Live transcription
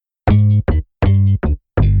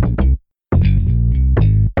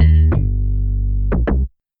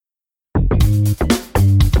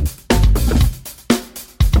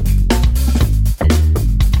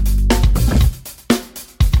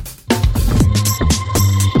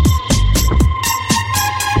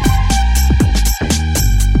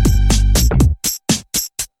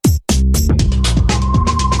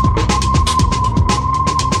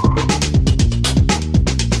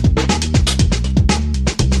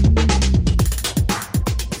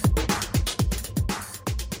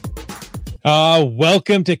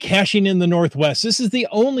Welcome to Caching in the Northwest. This is the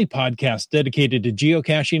only podcast dedicated to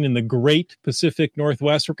geocaching in the great Pacific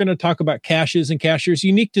Northwest. We're going to talk about caches and cachers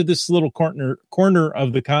unique to this little corner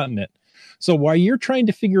of the continent. So while you're trying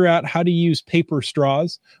to figure out how to use paper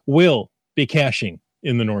straws, we'll be caching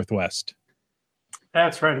in the Northwest.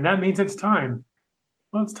 That's right, and that means it's time.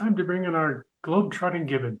 Well, it's time to bring in our globe-trotting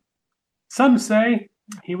gibbon. Some say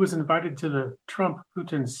he was invited to the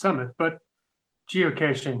Trump-Putin summit, but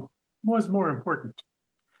geocaching was more important.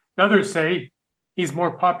 Others say he's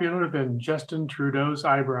more popular than Justin Trudeau's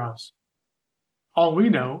eyebrows. All we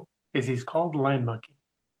know is he's called Land Monkey.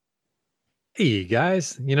 Hey,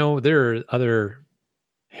 guys. You know, there are other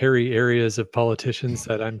hairy areas of politicians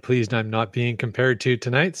that I'm pleased I'm not being compared to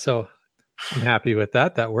tonight, so I'm happy with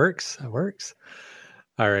that. That works.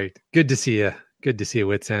 All right. Good to see you. Good to see you,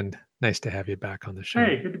 Wits End. Nice to have you back on the show.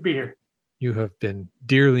 Hey, good to be here. You have been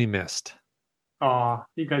dearly missed. Aw,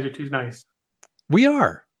 you guys are too nice. We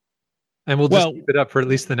are. And we'll just keep it up for at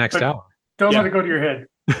least the next hour. Don't let it go to your head.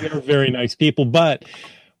 They're very nice people. But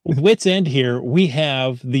with Wits End here, we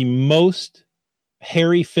have the most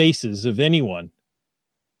hairy faces of anyone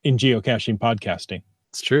in geocaching podcasting.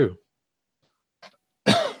 It's true.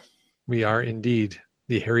 We are indeed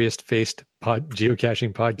the hairiest faced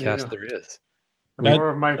geocaching podcast there is. The more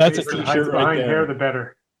of my face that hides behind hair, the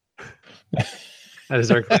better. That is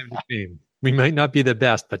our claim to fame. We might not be the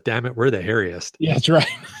best, but damn it, we're the hairiest. Yeah, that's right.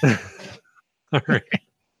 All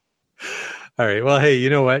right. Well, hey, you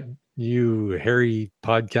know what? You hairy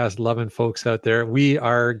podcast loving folks out there, we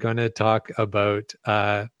are going to talk about,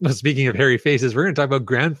 speaking of hairy faces, we're going to talk about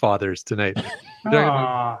grandfathers tonight. We're talking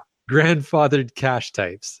about grandfathered cache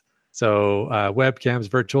types. So webcams,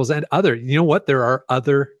 virtuals, and other. You know what? There are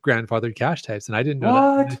other grandfathered cache types, and I didn't know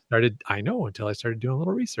that. Until I started doing a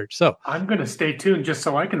little research. So I'm going to stay tuned just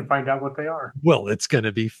so I can find out what they are. Well, it's going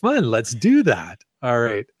to be fun. Let's do that. All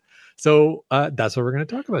right. So that's what we're going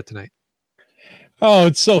to talk about tonight. Oh,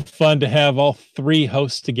 it's so fun to have all three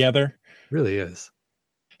hosts together. It really is.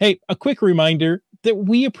 Hey, a quick reminder that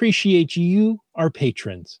we appreciate you, our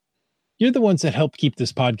patrons. You're the ones that help keep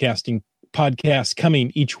this podcast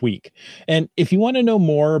coming each week. And if you want to know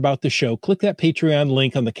more about the show, click that Patreon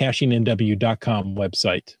link on the cachingnw.com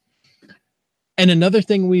website. And another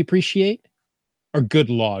thing we appreciate are good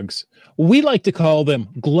logs. We like to call them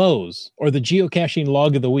glows, or the geocaching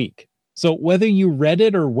log of the week. So whether you read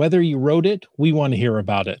it or whether you wrote it, we want to hear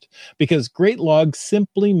about it, because great logs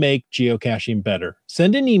simply make geocaching better.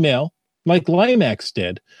 Send an email like Limax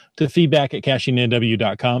did to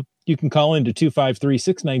feedback@cachingnw.com. You can call into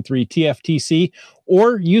 253-693-TFTC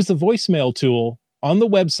or use the voicemail tool on the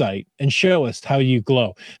website and show us how you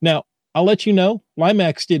glow. Now, I'll let you know,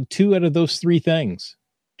 Limax did 2 out of those 3 things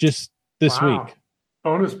just this week.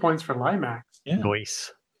 Bonus points for Limax. Yeah.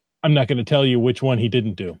 Nice. I'm not going to tell you which one he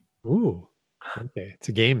didn't do. Ooh, okay. It's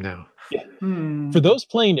a game now. Yeah. For those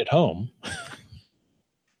playing at home.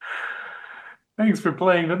 Thanks for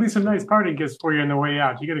playing. There'll be some nice parting gifts for you on the way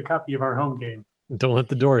out. You get a copy of our home game. Don't let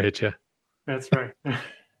the door hit you. That's right.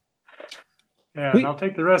 And I'll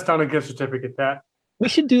take the rest on a gift certificate. That we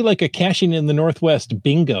should do like a Caching in the Northwest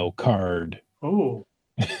bingo card. Oh.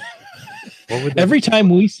 Every time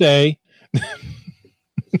we say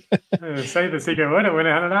the secret word and win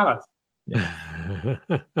 $100.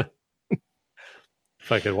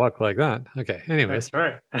 If I could walk like that. Okay. Anyways.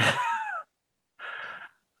 That's right.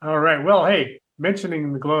 All right. Well, hey,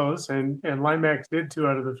 mentioning the glows and Limax did 2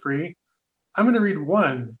 out of the 3. I'm going to read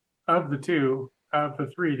 1 of the 2 of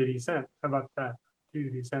the 3 that he sent. How about that? 2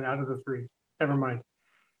 that he sent out of the 3. Never mind.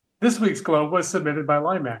 This week's glow was submitted by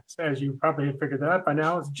Limax. As you probably have figured that out by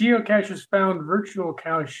now, it's Geocaches found virtual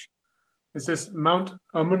cache. Is this Mount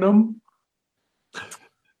Umunum?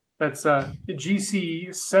 That's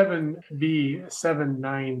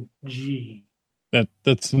GC7B79G.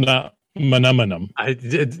 That's not Manamanum. I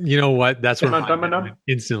did. You know what? That's what I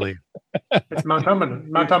instantly. It's Mount Umunum.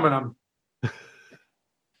 Mount Umunum.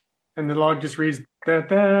 And the log just reads. Da,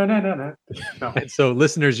 da, da, da, da. No. And so,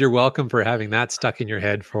 listeners, you're welcome for having that stuck in your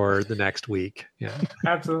head for the next week. Yeah,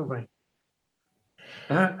 absolutely.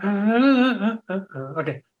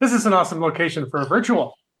 Okay, this is an awesome location for a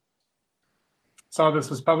virtual. Saw this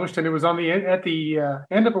was published, and it was on at the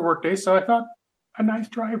end of a workday, so I thought a nice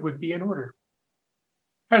drive would be in order.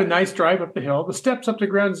 Had a nice drive up the hill. The steps up to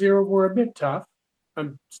ground zero were a bit tough.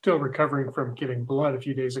 I'm still recovering from giving blood a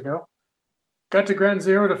few days ago. Got to ground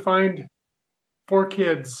zero to find 4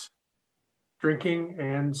 kids drinking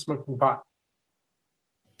and smoking pot.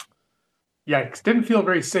 Yikes. Didn't feel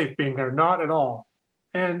very safe being there, not at all.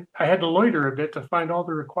 And I had to loiter a bit to find all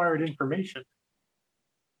the required information.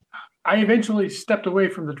 I eventually stepped away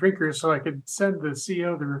from the drinkers so I could send the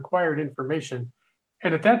CO the required information.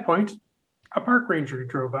 And at that point, a park ranger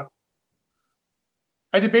drove up.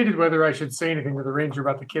 I debated whether I should say anything to the ranger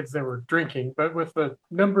about the kids that were drinking, but with the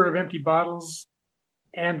number of empty bottles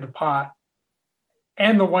and the pot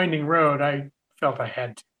and the winding road, I felt I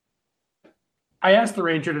had to. I asked the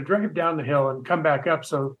ranger to drive down the hill and come back up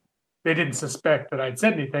so they didn't suspect that I'd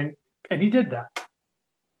said anything, and he did that.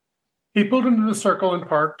 He pulled into the circle and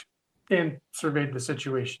parked and surveyed the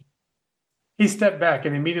situation. He stepped back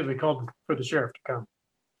and immediately called for the sheriff to come.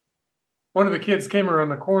 One of the kids came around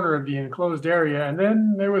the corner of the enclosed area, and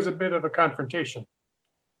then there was a bit of a confrontation.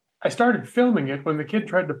 I started filming it when the kid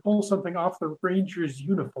tried to pull something off the ranger's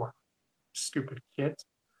uniform. Stupid kid.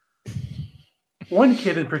 One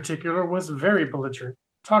kid in particular was very belligerent,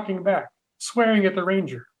 talking back, swearing at the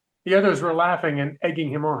ranger. The others were laughing and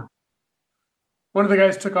egging him on. One of the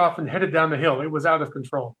guys took off and headed down the hill. It was out of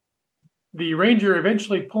control. The ranger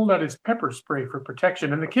eventually pulled out his pepper spray for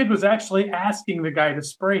protection, and the kid was actually asking the guy to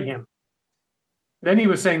spray him. Then he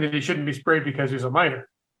was saying that he shouldn't be sprayed because he's a minor.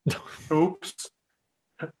 Oops.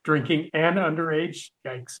 Drinking and underage.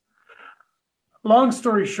 Yikes. Long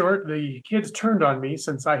story short, the kids turned on me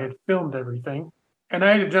since I had filmed everything, and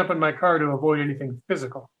I had to jump in my car to avoid anything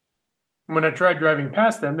physical. When I tried driving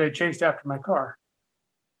past them, they chased after my car.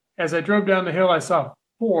 As I drove down the hill, I saw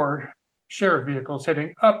 4 sheriff vehicles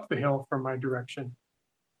heading up the hill from my direction.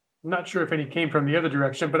 I'm not sure if any came from the other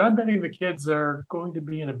direction, but I'm betting the kids are going to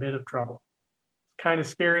be in a bit of trouble. Kind of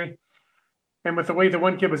scary. And with the way the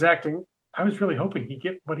one kid was acting, I was really hoping he'd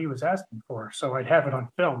get what he was asking for, so I'd have it on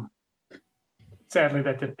film. Sadly,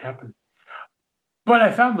 that didn't happen. But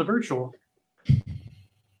I found the virtual.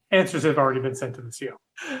 Answers have already been sent to the CO.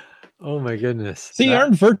 Oh my goodness. See,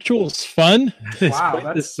 aren't virtuals fun? Wow,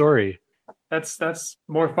 that's the story. That's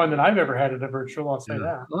more fun than I've ever had at a virtual, I'll say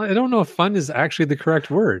that. Well, I don't know if fun is actually the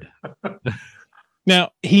correct word.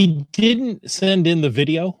 Now, he didn't send in the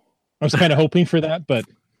video. I was kind of hoping for that, but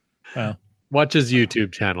watch his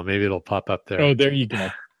YouTube channel. Maybe it'll pop up there. Oh, there you go.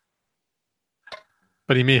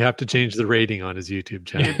 But he may have to change the rating on his YouTube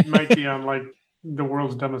channel. It might be on like the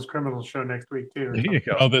World's Dumbest Criminals show next week too. There you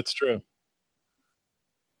go. Oh, that's true.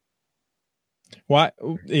 Why?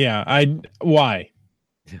 Yeah, why?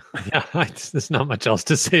 Yeah, there's not much else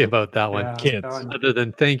to say about that one, Yeah, kids. other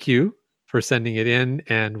than thank you for sending it in,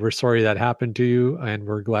 and we're sorry that happened to you, and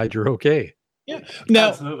we're glad you're okay. Yeah. Now,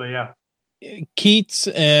 Absolutely, yeah. Keats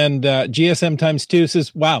and GSM times 2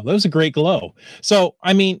 says, wow, that was a great glow. So,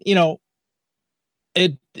 I mean,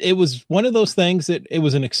 it was one of those things that it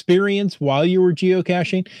was an experience while you were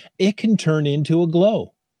geocaching. It can turn into a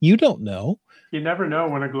glow. You don't know. You never know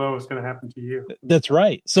when a glow is going to happen to you. That's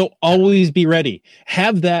right. So always be ready.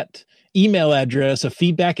 Have that email address of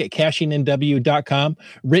feedback@cachingnw.com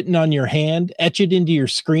written on your hand, etch it into your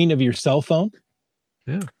screen of your cell phone.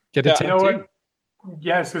 Yeah. Get a tattoo. You know what?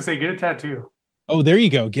 Yeah, I was going to say, get a tattoo. Oh, there you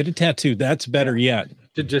go. Get a tattoo. That's better yet.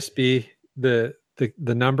 Should just be the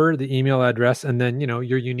number, the email address, and then, your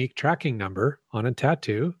unique tracking number on a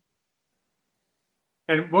tattoo.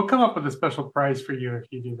 And we'll come up with a special prize for you if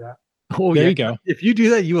you do that. Oh, there yeah. you go. If you do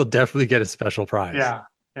that, you will definitely get a special prize. Yeah.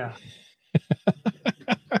 Yeah.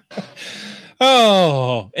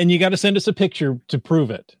 Oh, and you got to send us a picture to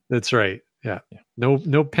prove it. That's right. Yeah.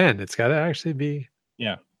 No pen. It's got to actually be.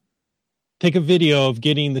 Yeah. Take a video of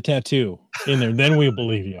getting the tattoo in there. Then we'll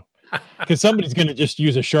believe you. Because somebody's going to just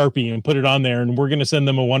use a Sharpie and put it on there, and we're going to send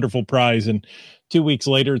them a wonderful prize. And 2 weeks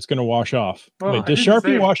later, it's going to wash off. Well, Wait, does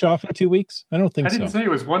Sharpie wash off in 2 weeks? I don't think so. I didn't say it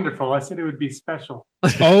was wonderful. I said it would be special.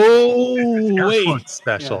 Oh, wait.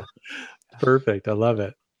 Special. Yeah. Perfect. I love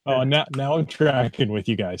it. Oh, now I'm tracking with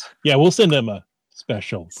you guys. Yeah, we'll send them a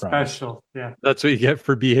special prize. Special. Yeah. That's what you get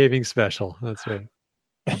for behaving special. That's right.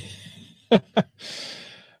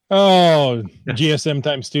 Oh, GSM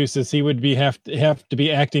times 2 says he would have to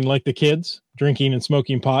be acting like the kids, drinking and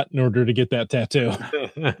smoking pot in order to get that tattoo.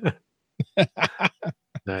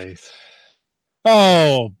 Nice.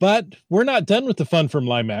 Oh, but we're not done with the fun from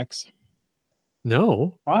Limax.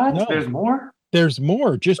 No. What? No. There's more? There's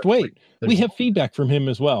more. Just wait. We have feedback from him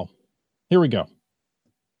as well. Here we go.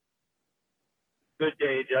 Good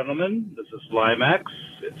day, gentlemen. This is Limax.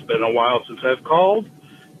 It's been a while since I've called.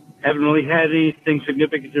 Haven't really had anything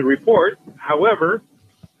significant to report. However,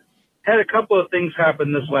 had a couple of things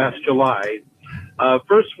happen this last July.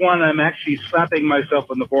 First one, I'm actually slapping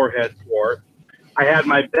myself on the forehead for. I had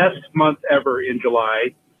my best month ever in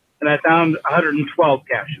July, and I found 112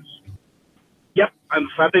 caches. Yep, I'm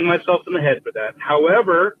slapping myself in the head for that.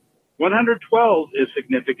 However, 112 is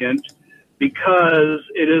significant because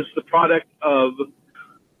it is the product of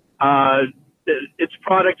its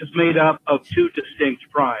product is made up of two distinct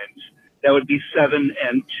primes. That would be 7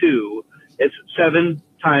 and 2. It's 7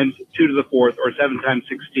 times 2 to the 4th, or 7 times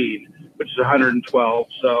 16, which is 112.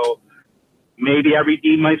 So maybe I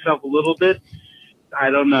redeem myself a little bit. I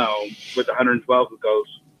don't know. With 112 it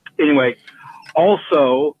goes. Anyway,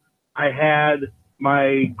 also, I had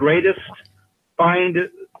my greatest find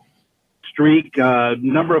streak,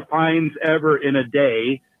 number of finds ever in a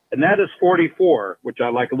day, and that is 44, which I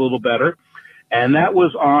like a little better. And that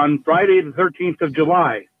was on Friday, the 13th of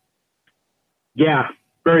July. Yeah,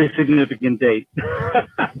 very significant date.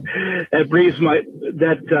 That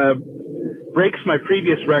breaks my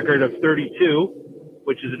previous record of 32,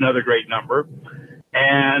 which is another great number.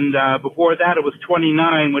 And before that, it was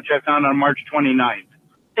 29, which I found on March 29th.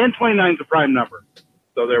 And 29 is a prime number.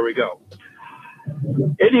 So there we go.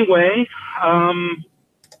 Anyway,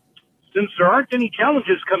 since there aren't any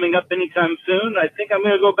challenges coming up anytime soon, I think I'm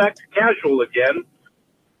going to go back to casual again.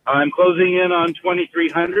 I'm closing in on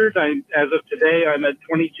 2,300. As of today, I'm at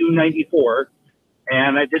 2,294.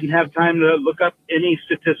 And I didn't have time to look up any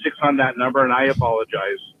statistics on that number, and I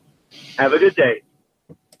apologize. Have a good day.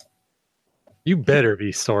 You better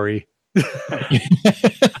be sorry. Did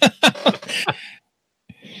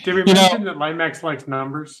we mention that Limax likes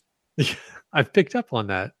numbers? I've picked up on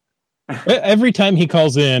that. Every time he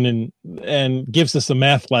calls in and gives us a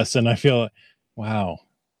math lesson, I feel, wow,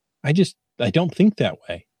 I don't think that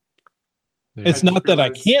way. It's not that I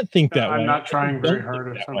can't think that way. I'm not trying very hard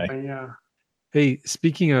or something. Yeah. Hey,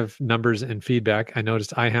 speaking of numbers and feedback, I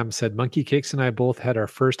noticed IHAM said Monkey Cakes and I both had our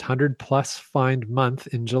first 100+ find month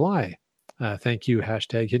in July. Thank you,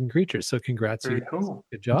 #Hidden Creatures. So congrats. Very cool.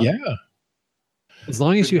 Good job. Yeah. As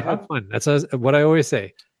long as you have fun. That's what I always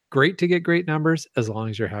say. Great to get great numbers as long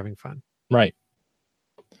as you're having fun. Right.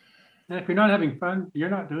 And if you're not having fun, you're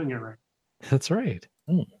not doing it right. That's right.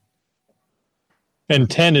 Mm.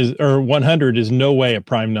 And 100 is no way a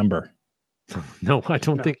prime number. No, I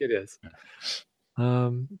don't think it is.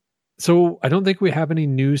 So I don't think we have any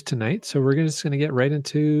news tonight. So we're just going to get right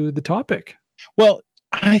into the topic. Well,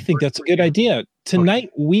 I think that's a good idea. Tonight,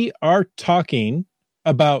 we are talking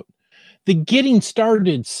about the Getting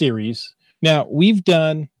Started series. Now, we've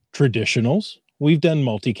done traditionals. We've done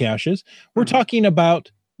multi-caches. We're talking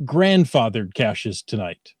about grandfathered caches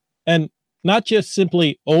tonight. And not just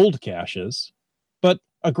simply old caches, but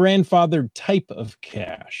a grandfathered type of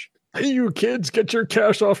cache. Hey, you kids, get your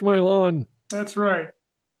cache off my lawn. That's right.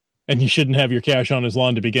 And you shouldn't have your cache on his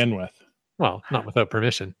lawn to begin with. Well, not without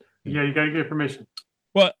permission. Yeah, you got to get permission.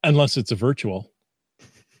 Well, unless it's a virtual.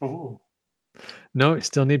 Oh. No, you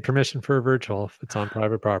still need permission for a virtual if it's on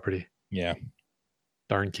private property. Yeah.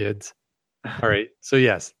 Darn kids. All right. So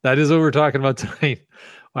yes, that is what we're talking about tonight.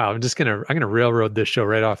 Wow, I'm gonna railroad this show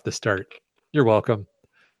right off the start. You're welcome.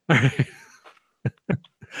 All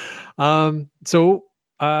right. So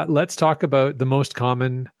let's talk about the most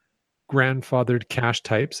common grandfathered cache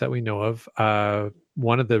types that we know of.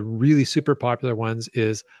 One of the really super popular ones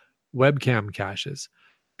is webcam caches.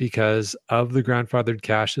 Because of the grandfathered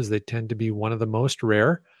caches, they tend to be one of the most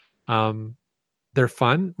rare. They're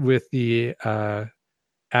fun with the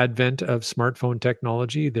advent of smartphone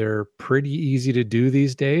technology. They're pretty easy to do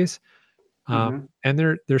these days, and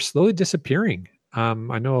they're slowly disappearing.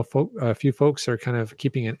 I know a few folks are kind of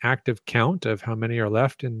keeping an active count of how many are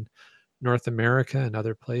left in North America and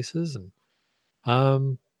other places,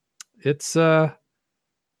 and it's I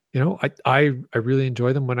really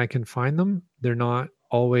enjoy them when I can find them. They're not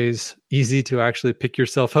always easy to actually pick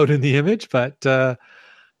yourself out in the image, but so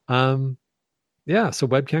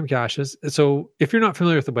webcam caches. So if you're not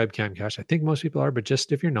familiar with the webcam cache, I think most people are, but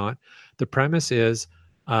just if you're not, the premise is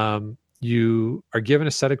you are given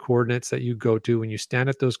a set of coordinates that you go to when you stand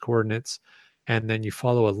at those coordinates, and then you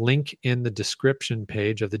follow a link in the description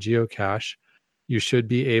page of the geocache. You should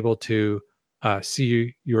be able to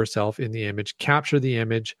see yourself in the image, capture the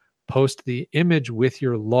image, post the image with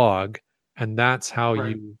your log, and that's how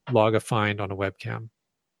you log a find on a webcam.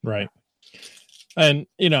 Right. And,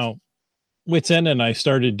 Wits End and I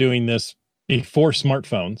started doing this before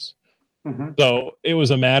smartphones. So it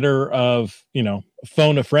was a matter of,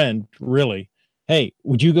 phone a friend, really. Hey,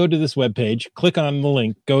 would you go to this webpage, click on the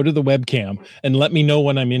link, go to the webcam, and let me know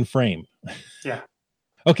when I'm in frame? Yeah.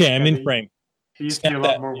 Okay, I'm in frame. It used to be a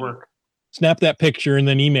lot more work. Snap that picture and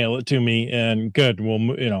then email it to me, and good.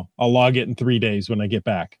 Well, I'll log it in 3 days when I get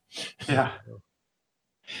back. Yeah.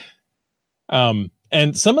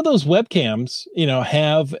 And some of those webcams,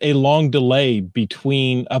 have a long delay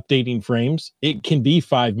between updating frames. It can be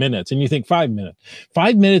 5 minutes, and you think 5 minutes.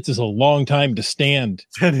 5 minutes is a long time to stand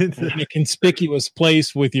in a conspicuous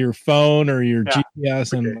place with your phone or your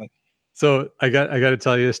GPS, and So I got to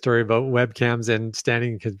tell you a story about webcams and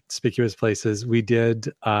standing in conspicuous places. We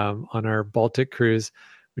did on our Baltic cruise,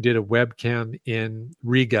 we did a webcam in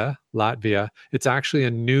Riga, Latvia. It's actually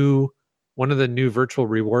one of the new virtual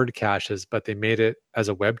reward caches, but they made it as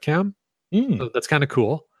a webcam. So that's kind of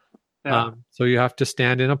cool. Yeah. So you have to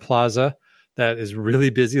stand in a plaza that is really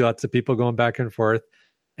busy, lots of people going back and forth,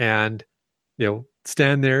 and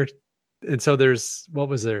stand there. And so what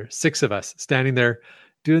was there? 6 of us standing there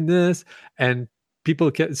doing this, and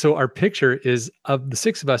so our picture is of the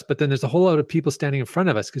 6 of us, but then there's a whole lot of people standing in front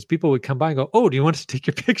of us because people would come by and go, "Oh, do you want us to take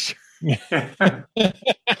your picture?"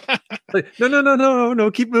 Like,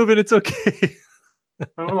 no, keep moving. It's okay.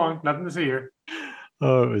 Hold on, nothing to see here.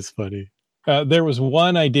 Oh, it was funny. There was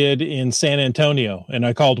one I did in San Antonio, and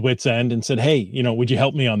I called Wits End and said, "Hey, would you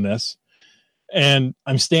help me on this?" And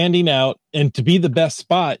I'm standing out, and to be the best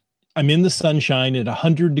spot, I'm in the sunshine at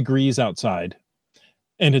 100 degrees outside,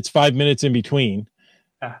 and it's 5 minutes in between.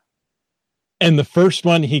 Yeah. And the first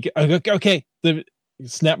one, okay,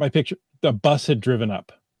 snap my picture. The bus had driven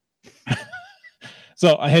up.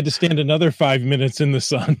 So I had to stand another 5 minutes in the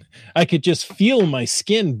sun. I could just feel my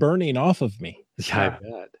skin burning off of me. Yeah, I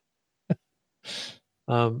bet.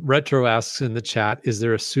 Retro asks in the chat, is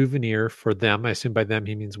there a souvenir for them? I assume by them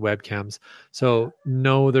he means webcams. So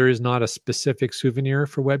no, there is not a specific souvenir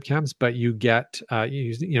for webcams, but you get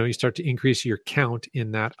you start to increase your count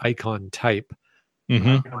in that icon type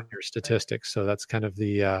on your statistics. So that's kind of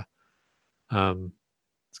the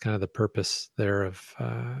purpose there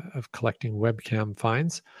of collecting webcam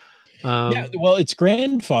finds. Yeah, well, it's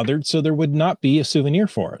grandfathered, so there would not be a souvenir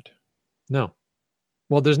for it. No.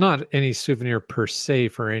 Well, there's not any souvenir per se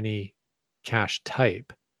for any cache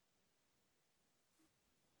type.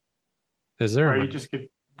 Is there? Or you just get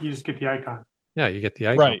the icon. Yeah, you get the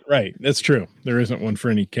icon. Right. That's true. There isn't one for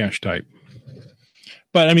any cache type.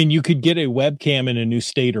 But I mean, you could get a webcam in a new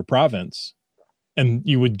state or province, and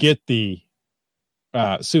you would get the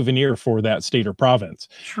souvenir for that state or province.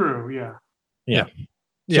 True. Yeah. Yeah.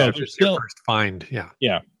 So if it's your first find. Yeah.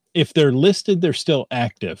 Yeah. If they're listed, they're still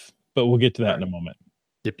active, but we'll get to that in a moment.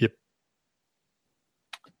 Yep.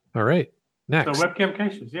 All right. Next. So webcam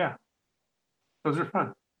caches, yeah. Those are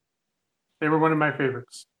fun. They were one of my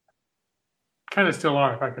favorites. Kind of still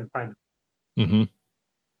are if I can find them. Mm-hmm.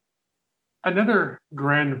 Another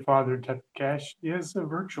grandfather type of cache is a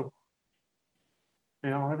virtual.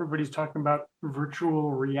 Everybody's talking about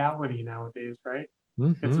virtual reality nowadays, right?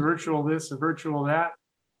 Mm-hmm. It's virtual this and virtual that.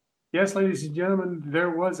 Yes, ladies and gentlemen,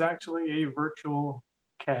 there was actually a virtual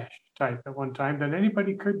cache type at one time that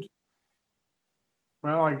anybody could,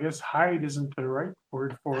 well, I guess hide isn't the right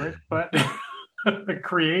word for it, but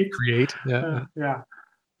create. Yeah. Yeah.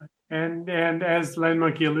 And as Land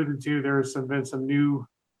Monkey alluded to, there's been some new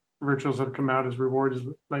virtuals that have come out as rewards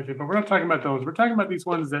lately, but we're not talking about those. We're talking about these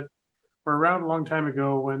ones that were around a long time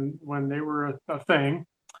ago when they were a thing.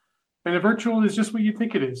 And a virtual is just what you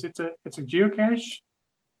think it is. It's a geocache.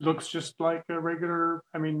 Looks just like a regular.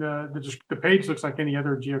 I mean, the page looks like any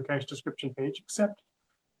other geocache description page, except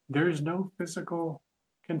there's no physical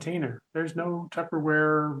container. There's no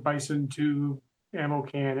Tupperware, Bison tube, ammo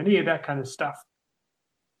can, any of that kind of stuff.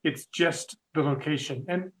 It's just the location.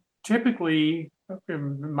 And typically,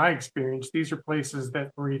 in my experience, these are places that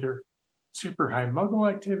were either super high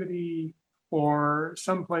Muggle activity or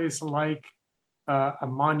someplace like a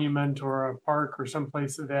monument or a park or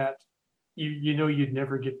someplace that you'd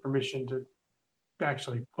never get permission to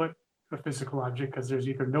actually put a physical object because there's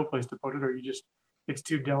either no place to put it or it's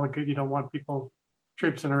too delicate. You don't want people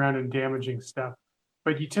traipsing around and damaging stuff.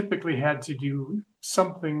 But you typically had to do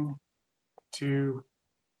something to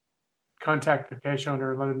contact the cache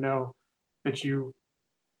owner and let them know that you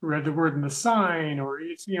read the word in the sign, or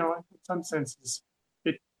it's in some senses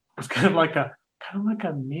it was kind of like a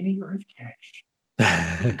mini Earth cache.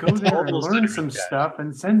 You go there and learn some stuff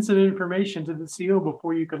and send some information to the CO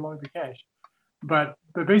before you could log the cache. But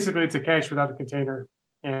basically, it's a cache without a container,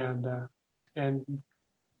 and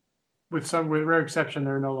with rare exception,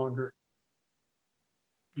 they're no longer.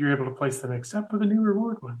 You're able to place them except for the new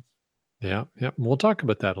reward ones. Yeah. We'll talk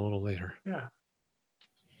about that a little later. Yeah.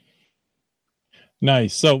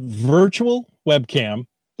 Nice. So virtual webcam,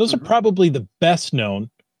 those are probably the best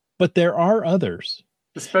known, but there are others.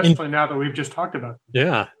 Especially now that we've just talked about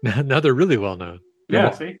them. Yeah. Now they're really well known.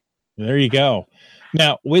 Yeah, see? There you go.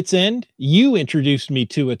 Now, Wits End, you introduced me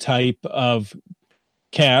to a type of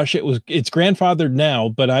cache. It's grandfathered now,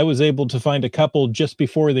 but I was able to find a couple just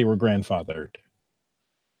before they were grandfathered.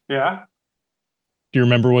 Yeah. Do you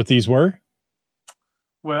remember what these were?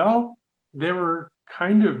 Well, they were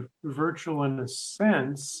kind of virtual in a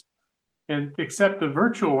sense, And except the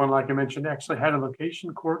virtual one, like I mentioned, actually had a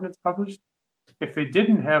location coordinates published. If they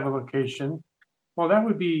didn't have a location, well, that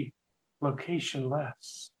would be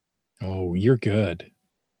locationless. Oh, you're good.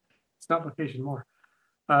 It's not location more.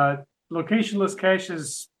 Locationless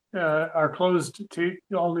caches are closed to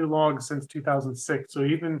all new logs since 2006. So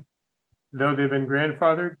even though they've been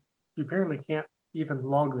grandfathered, you apparently can't even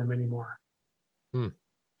log them anymore.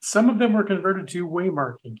 Some of them were converted to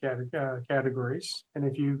waymarking categories. And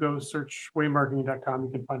if you go search waymarking.com,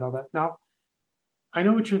 you can find all that. Now, I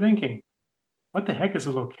know what you're thinking. What the heck is a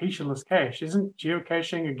locationless cache? Isn't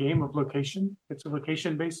geocaching a game of location? It's a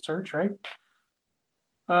location-based search, right?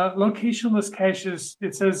 Locationless caches,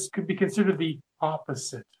 it says, could be considered the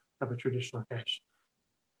opposite of a traditional cache.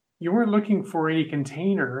 You weren't looking for any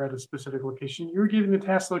container at a specific location. You were given the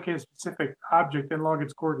task to locate a specific object and log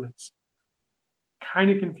its coordinates.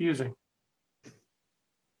 Kind of confusing.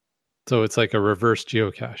 So it's like a reverse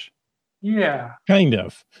geocache. Yeah. Kind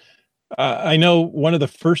of. I know one of the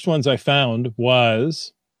first ones I found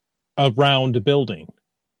was a round building.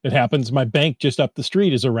 It happens. My bank just up the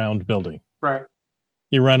street is a round building. Right.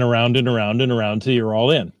 You run around and around and around till you're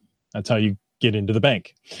all in. That's how you get into the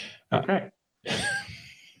bank. Okay.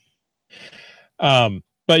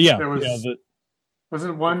 But yeah, There was,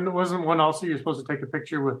 wasn't one also you're supposed to take a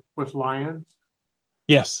picture with lions?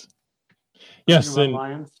 Yes. And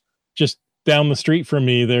lions. Just down the street from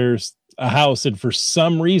me, there's a house, and for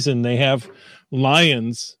some reason they have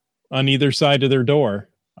lions on either side of their door.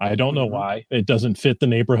 I don't know why. It doesn't fit the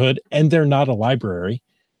neighborhood, and they're not a library.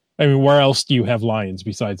 I mean, where else do you have lions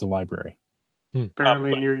besides a library?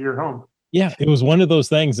 Apparently near your home. Yeah, it was one of those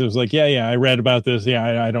things. It was like, yeah, I read about this.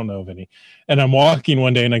 Yeah, I don't know of any. And I'm walking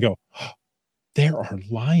one day and I go, oh, there are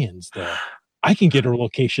lions there. I can get a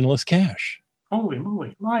locationless cache. Holy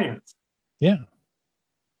moly, lions. Yeah.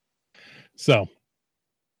 So,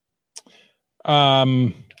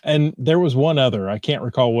 and there was one other, I can't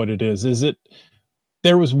recall what it is.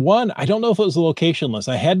 There was one, I don't know if it was locationless.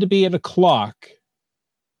 I had to be at a clock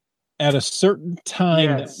at a certain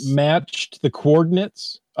time that matched the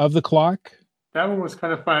coordinates of the clock. That one was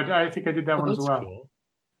kind of fun. I think I did that one as well. Cool.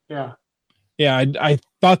 Yeah. Yeah, I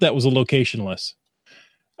thought that was a locationless.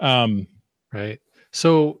 Right.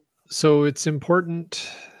 So it's important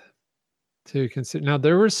to consider. Now,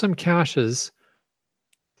 there were some caches.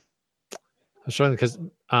 I'm showing because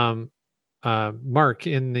Mark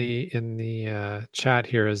in the chat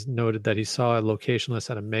here has noted that he saw a locationless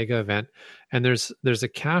at a mega event, and there's a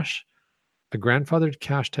cache, a grandfathered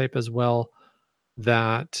cache type as well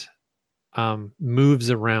that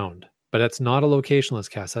moves around, but that's not a locationless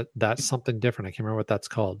cache. That's something different. I can't remember what that's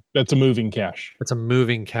called. That's a moving cache. It's a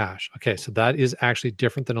moving cache. Okay, so that is actually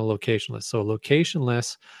different than a locationless. So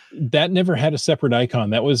locationless, that never had a separate icon.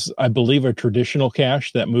 That was, I believe, a traditional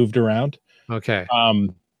cache that moved around. Okay.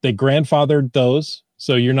 They grandfathered those,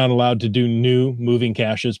 so you're not allowed to do new moving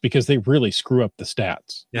caches because they really screw up the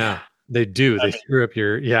stats. Yeah, they do. They screw up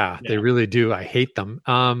your they really do. I hate them.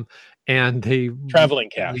 And they traveling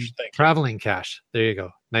cache. Traveling cache. There you go.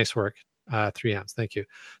 Nice work. 3 amps. Thank you.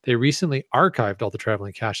 They recently archived all the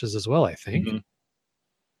traveling caches as well, I think. Mm-hmm.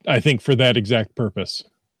 I think for that exact purpose.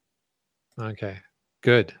 Okay.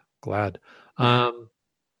 Good. Glad.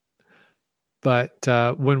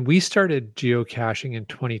 But when we started geocaching in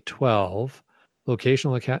 2012,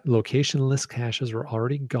 locationless caches were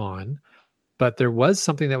already gone. But there was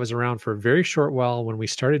something that was around for a very short while when we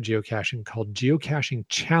started geocaching called geocaching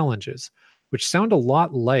challenges, which sound a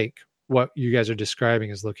lot like what you guys are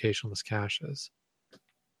describing as locationless caches.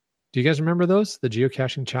 Do you guys remember those? The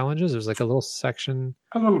geocaching challenges? There's like a little section.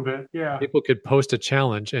 A little bit, yeah. People could post a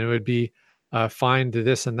challenge and it would be find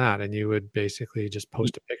this and that. And you would basically just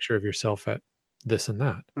post a picture of yourself at this and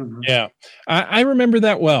that. Mm-hmm. Yeah, I remember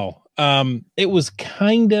that well. It was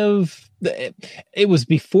kind of, it was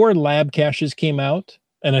before lab caches came out.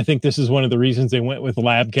 And I think this is one of the reasons they went with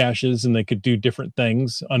lab caches, and they could do different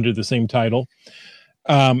things under the same title.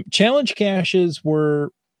 Challenge caches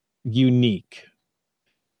were unique.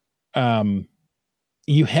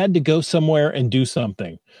 You had to go somewhere and do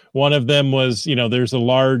something. One of them was, there's a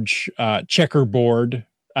large checkerboard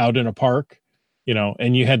out in a park,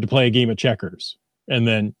 and you had to play a game of checkers. And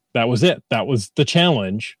then that was it. That was the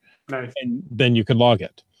challenge. Nice. And then you could log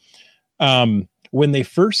it. When they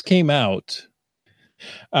first came out,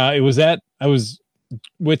 Wits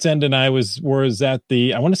End and I was at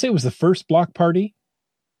I want to say it was the first block party.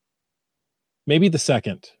 Maybe the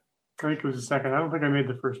second. I think it was the second. I don't think I made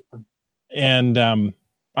the first one. And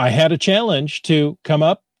I had a challenge to come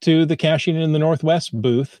up to the Caching in the NorthWest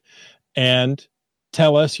booth and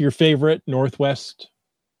tell us your favorite NorthWest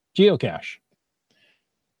geocache.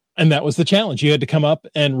 And that was the challenge. You had to come up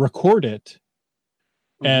and record it.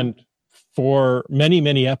 Mm-hmm. And for many,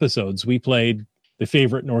 many episodes, we played the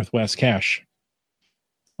favorite NorthWest cache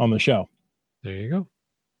on the show. There you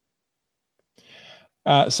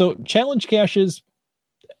go. So challenge caches,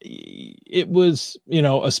 it was,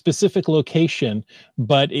 a specific location,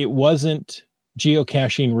 but it wasn't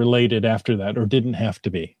geocaching related after that, or didn't have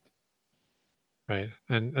to be. Right.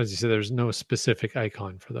 And as you said, there's no specific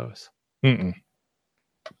icon for those. Mm-mm.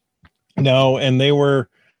 No, and they were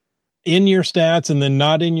in your stats and then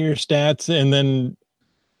not in your stats. And then,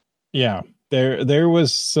 there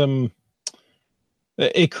was some,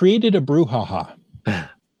 it created a brouhaha.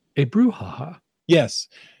 A brouhaha? Yes.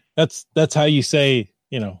 That's how you say,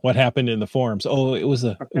 what happened in the forums. Oh, it was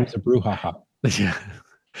a brouhaha. Yeah.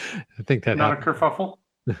 I think that not happened. A kerfuffle?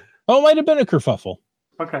 Oh, it might have been a kerfuffle.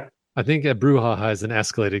 Okay. I think a brouhaha is an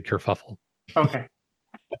escalated kerfuffle. Okay.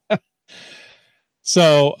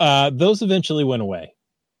 So those eventually went away.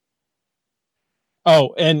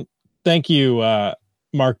 Oh, and thank you,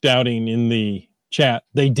 Mark Dowding in the chat.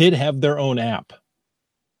 They did have their own app.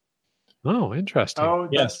 Oh, interesting. Oh,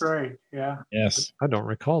 that's right. Yeah. Yes. I don't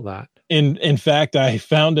recall that. In fact, I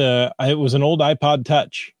found it was an old iPod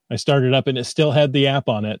Touch. I started up and it still had the app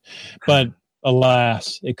on it, but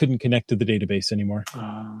alas, it couldn't connect to the database anymore.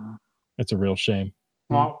 That's a real shame.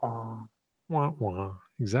 Wah, wah. Wah, wah.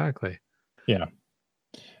 Exactly. Yeah.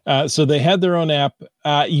 So they had their own app.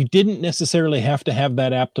 You didn't necessarily have to have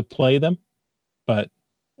that app to play them, but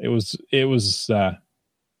it was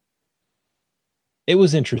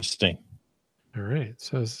interesting. All right.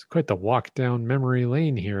 So it's quite the walk down memory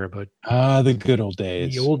lane here about the good old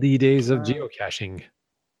days. The oldie days of geocaching.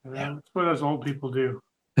 Yeah, that's what those old people do.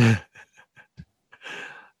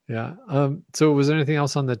 Yeah. So was there anything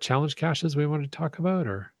else on the challenge caches we want to talk about,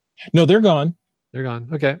 or? No, they're gone. They're gone.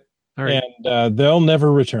 Okay. All right. And they'll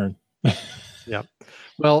never return. Yeah.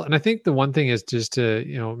 Well, and I think the one thing is just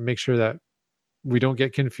to, make sure that we don't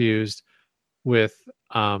get confused with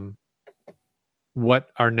what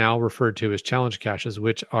are now referred to as challenge caches,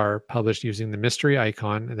 which are published using the mystery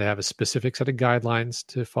icon. And they have a specific set of guidelines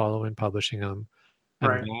to follow in publishing them. And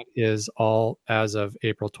right. That is all as of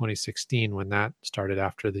April 2016, when that started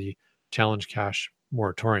after the challenge cache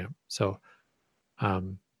moratorium. So,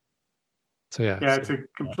 yeah. Yeah, it's a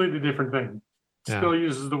completely different thing. Still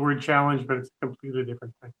uses the word challenge, but it's a completely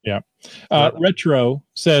different thing. Yeah. Retro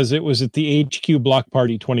says it was at the HQ Block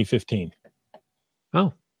Party 2015.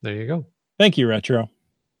 Oh, there you go. Thank you, Retro.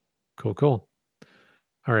 Cool.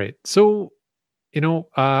 All right. So,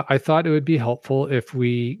 I thought it would be helpful if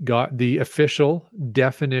we got the official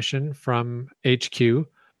definition from HQ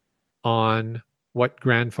on what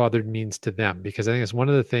grandfathered means to them, because I think it's one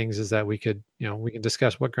of the things is that we could, we can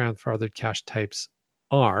discuss what grandfathered cache types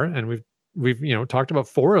are. And we've talked about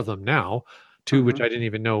 4 of them now, 2 which I didn't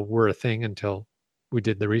even know were a thing until we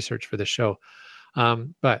did the research for the show.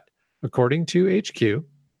 But according to HQ,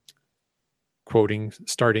 quoting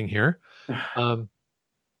starting here,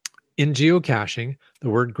 in geocaching, the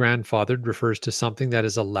word grandfathered refers to something that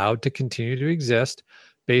is allowed to continue to exist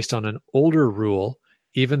based on an older rule,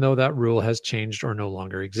 even though that rule has changed or no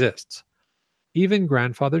longer exists. Even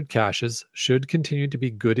grandfathered caches should continue to be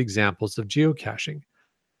good examples of geocaching.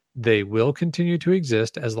 They will continue to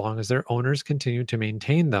exist as long as their owners continue to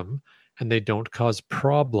maintain them and they don't cause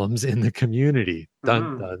problems in the community.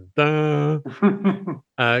 Dun, dun, dun.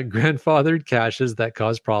 Grandfathered caches that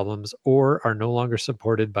cause problems or are no longer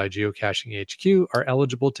supported by Geocaching HQ are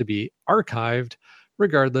eligible to be archived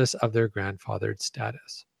regardless of their grandfathered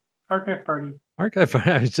status. Archive party. Archive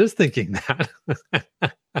party. I was just thinking that.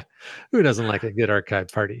 Who doesn't like a good archive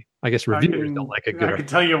party? I guess reviewers don't like a good. I can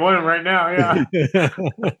tell you one right now. Yeah.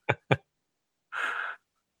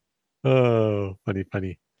 Oh,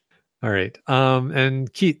 funny. All right.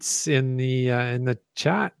 And Keats in the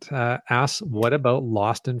chat asks, what about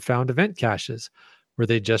lost and found event caches? Were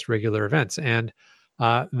they just regular events? And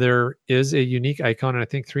there is a unique icon, and I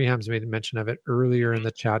think 3Hams made mention of it earlier in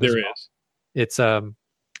the chat. There as well. It's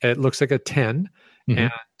it looks like a 10,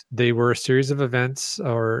 and they were a series of events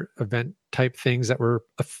or event type things that were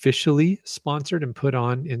officially sponsored and put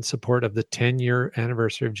on in support of the 10-year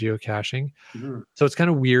anniversary of geocaching. So it's kind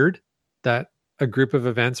of weird that a group of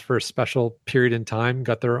events for a special period in time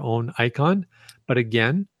got their own icon. But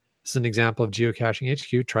again, this is an example of Geocaching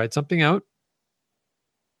HQ tried something out,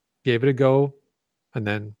 gave it a go, and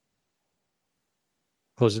then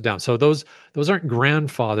closed it down. So those aren't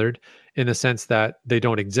grandfathered in the sense that they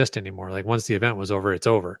don't exist anymore. Like once the event was over, it's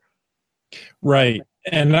over. Right.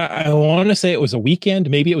 And I want to say it was a weekend.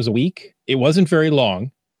 Maybe it was a week. It wasn't very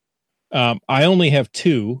long. I only have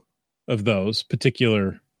 2 of those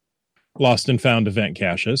particular lost and found event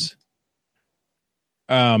caches.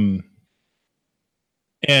 And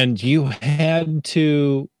you had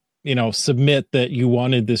to, submit that you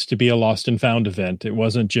wanted this to be a lost and found event. It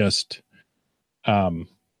wasn't just, it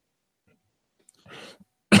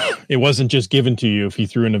wasn't just given to you if you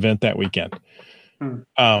threw an event that weekend.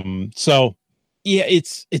 So yeah,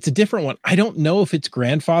 it's a different one. I don't know if it's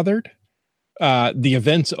grandfathered. The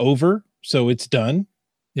event's over, so it's done.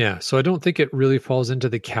 Yeah, so I don't think it really falls into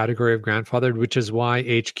the category of grandfathered, which is why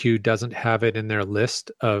HQ doesn't have it in their list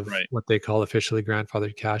of what they call officially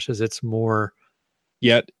grandfathered caches. It's more...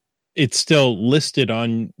 Yet, it's still listed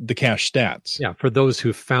on the cache stats. Yeah, for those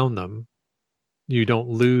who found them, you don't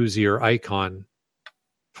lose your icon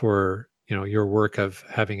for, your work of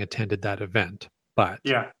having attended that event. But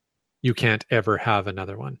you can't ever have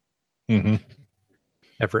another one. Mm-hmm.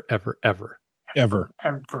 Ever, ever, ever. Ever.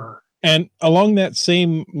 Ever. And along that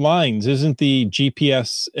same lines, isn't the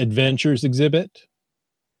GPS Adventures exhibit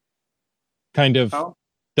kind of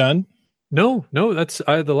done? No, that's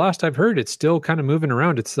the last I've heard. It's still kind of moving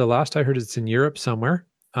around. It's the last I heard. It's in Europe somewhere.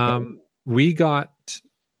 We got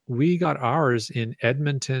ours in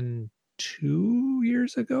Edmonton 2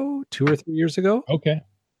 or 3 years ago. Okay.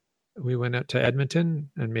 We went out to Edmonton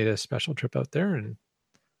and made a special trip out there and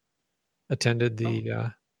attended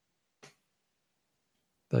the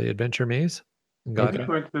adventure maze. And I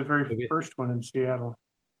went to the very first one in Seattle.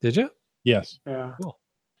 Did you? Yes. Yeah. Cool.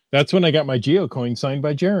 That's when I got my Geocoin signed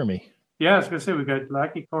by Jeremy. Yeah, I was gonna say we got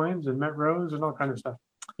Lackey coins and Met Rose and all kind of stuff.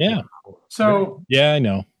 Yeah. So yeah, I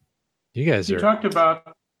know. You talked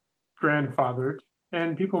about grandfathered,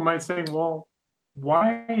 and people might say, well,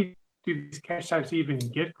 why do these cache types even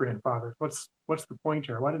get grandfathered? What's the point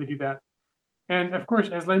here? Why do they do that? And of course,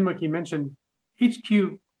 as Lane Mookie mentioned, HQ,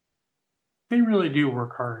 they really do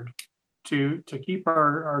work hard to keep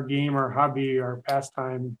our game, our hobby, our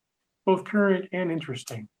pastime both current and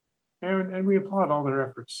interesting. And we applaud all their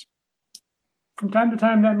efforts. From time to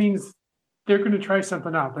time, that means they're going to try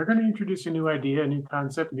something out. They're going to introduce a new idea, a new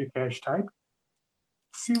concept, a new cache type.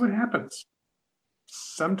 See what happens.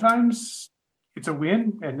 Sometimes it's a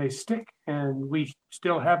win and they stick, and we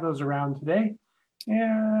still have those around today.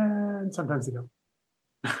 And sometimes they don't.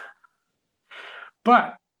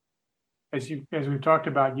 But as we've talked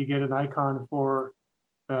about, you get an icon for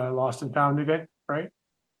Lost and Found event, right?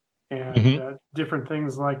 And different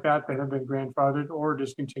things like that have been grandfathered or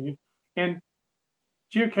discontinued. And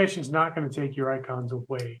geocaching is not going to take your icons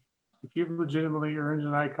away. If you've legitimately earned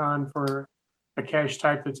an icon for a cache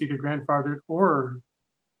type that's either grandfathered or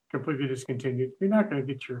completely discontinued, you're not going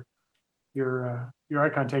to get your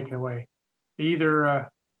icon taken away. Either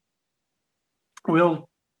we'll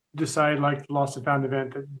decide, like the Lost and Found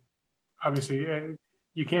event, that obviously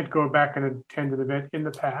you can't go back and attend an event in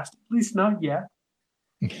the past, at least not yet.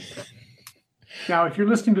 Now, if you're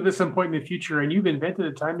listening to this some point in the future and you've invented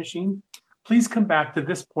a time machine, please come back to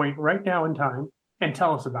this point right now in time and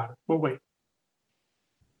tell us about it. We'll wait.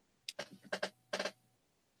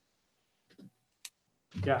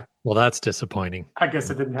 Yeah. Well, that's disappointing. I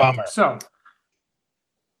guess it didn't happen. So,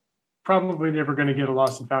 probably never going to get a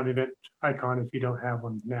Lost and Found event icon if you don't have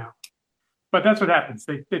one now. But that's what happens.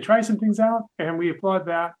 They try some things out, and we applaud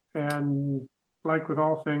that. And like with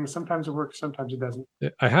all things, sometimes it works, sometimes it doesn't.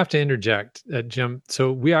 I have to interject, Jim.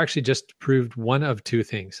 So we actually just proved one of two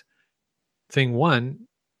things. Thing one,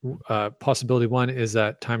 possibility one, is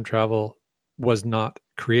that time travel was not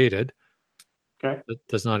created. Okay. It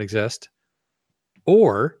does not exist.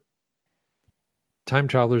 Or time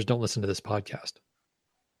travelers don't listen to this podcast.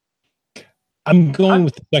 I'm going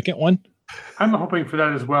with the second one. I'm hoping for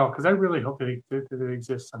that as well, because I really hope that it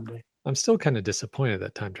exists someday. I'm still kind of disappointed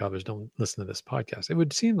that time travelers don't listen to this podcast. It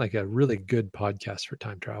would seem like a really good podcast for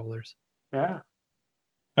time travelers. Yeah.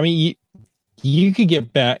 I mean, you could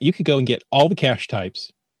get back, you could go and get all the cache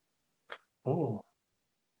types. Oh.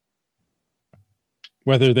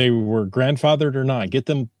 Whether they were grandfathered or not, get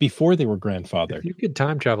them before they were grandfathered. If you could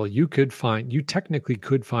time travel, you technically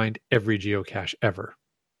could find every geocache ever.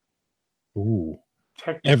 Ooh.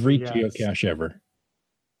 Every geocache ever.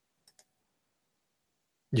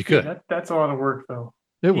 You could. That's a lot of work, though.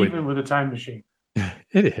 It would. Even with a time machine.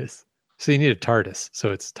 It is. So you need a TARDIS,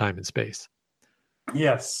 so it's time and space.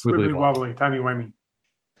 Yes. Wibbly wobbly, timey-wimey.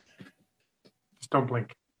 Just don't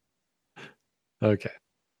blink. Okay.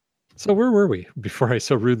 So where were we before I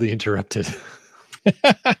so rudely interrupted?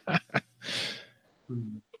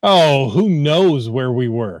 Oh, who knows where we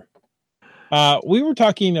were? We were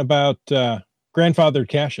talking about grandfathered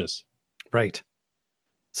caches. Right.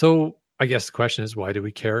 So I guess the question is, why do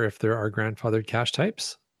we care if there are grandfathered cache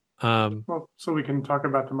types? Well, so we can talk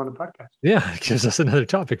about them on the podcast. Yeah, it gives us another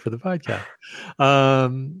topic for the podcast.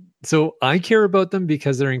 So I care about them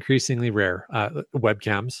because they're increasingly rare.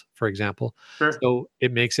 Webcams, for example. Sure. So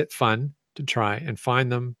it makes it fun to try and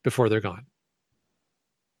find them before they're gone.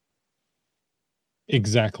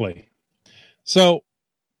 Exactly. So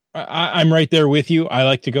I'm right there with you. I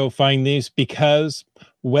like to go find these because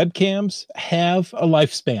webcams have a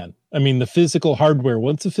lifespan. I mean, the physical hardware,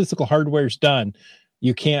 once the physical hardware is done,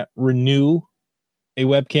 you can't renew a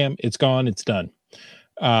webcam. It's gone. It's done.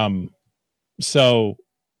 So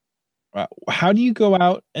how do you go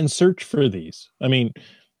out and search for these? I mean,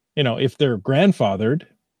 if they're grandfathered,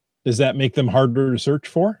 does that make them harder to search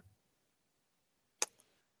for?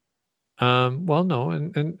 Well, no.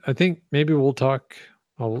 And I think maybe we'll talk,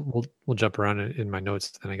 we'll jump around in my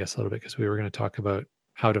notes then, I guess, a little bit, because we were going to talk about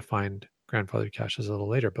how to find grandfathered caches a little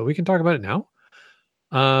later, but we can talk about it now.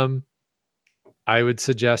 I would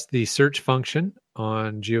suggest the search function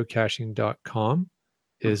on geocaching.com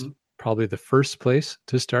is probably the first place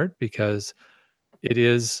to start, because it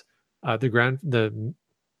is the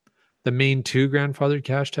main two grandfathered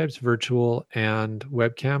cache types, virtual and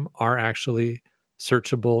webcam, are actually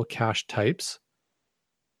searchable cache types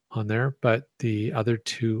on there, but the other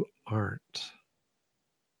two aren't.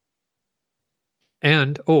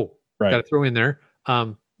 And got to throw in there,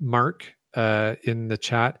 Mark in the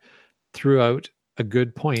chat threw out a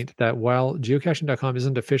good point that while geocaching.com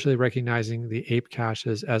isn't officially recognizing the ape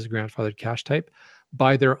caches as a grandfathered cache type,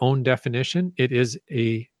 by their own definition, it is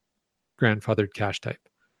a grandfathered cache type.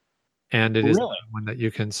 And it is the one that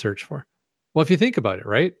you can search for. Well, if you think about it,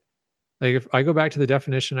 right? Like if I go back to the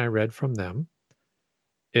definition I read from them,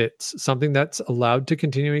 it's something that's allowed to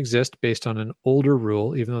continue to exist based on an older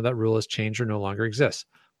rule, even though that rule has changed or no longer exists.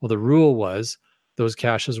 Well, the rule was those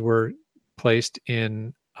caches were placed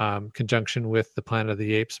in conjunction with the Planet of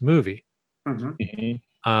the Apes movie.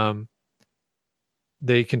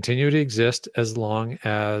 They continue to exist as long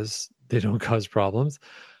as they don't cause problems.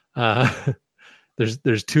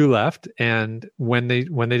 There's two left, and when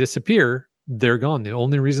they disappear, they're gone. The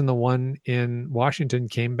only reason the one in Washington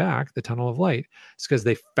came back, the Tunnel of Light, is because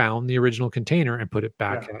they found the original container and put it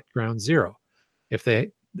back at ground zero.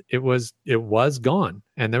 It was gone,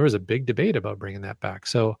 and there was a big debate about bringing that back.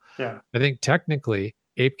 So I think technically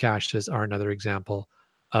ape caches are another example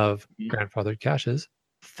of grandfathered caches.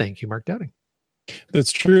 Thank you, Mark Dowding.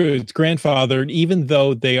 That's true. It's grandfathered, even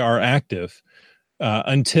though they are active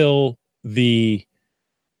until the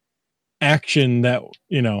action that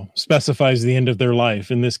specifies the end of their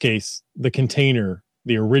life. In this case, the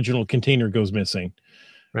original container goes missing.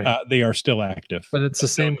 Right. They are still active. But it's the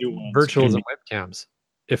same virtuals and webcams.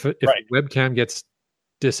 If a webcam gets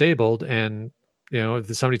disabled and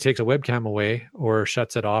if somebody takes a webcam away or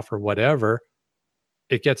shuts it off or whatever,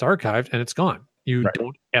 it gets archived and it's gone. You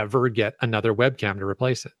don't ever get another webcam to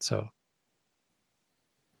replace it. So,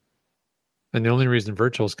 and the only reason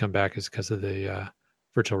virtuals come back is because of the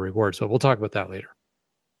virtual rewards. So we'll talk about that later.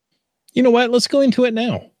 You know what? Let's go into it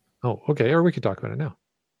now. Oh, okay. Or we could talk about it now.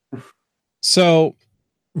 So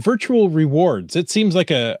virtual rewards, it seems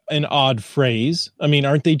like an odd phrase. I mean,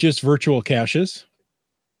 aren't they just virtual caches?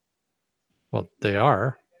 Well, they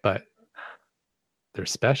are, but they're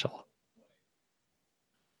special.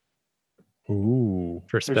 Ooh.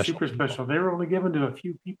 They're super special. They were only given to a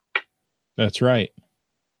few people. That's right.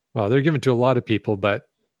 Well, they're given to a lot of people, but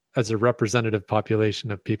as a representative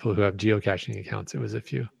population of people who have geocaching accounts, it was a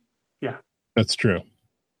few. Yeah. That's true.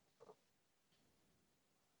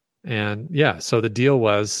 And so the deal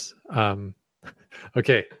was,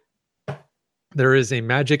 okay, there is a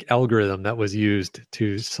magic algorithm that was used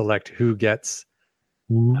to select who gets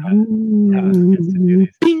to do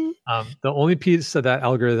these. The only piece of that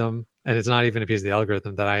algorithm, and it's not even a piece of the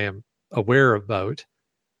algorithm that I am aware about,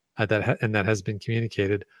 that has been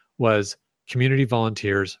communicated, was community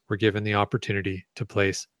volunteers were given the opportunity to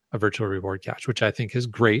place a virtual reward cache, which I think is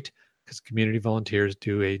great because community volunteers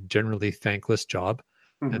do a generally thankless job.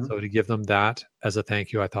 And so to give them that as a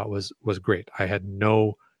thank you, I thought was great. I had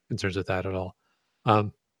no concerns with that at all.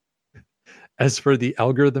 As for the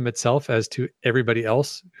algorithm itself, as to everybody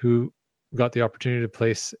else who got the opportunity to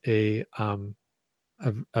place a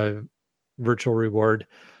virtual reward,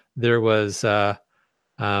 there was, I've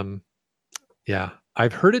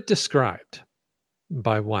heard it described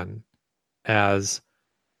by one as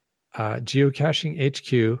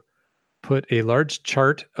Geocaching HQ put a large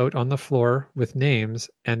chart out on the floor with names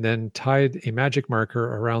and then tied a magic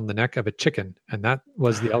marker around the neck of a chicken. And that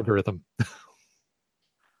was the algorithm.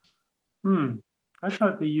 I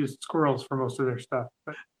thought they used squirrels for most of their stuff.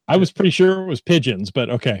 But... I was pretty sure it was pigeons,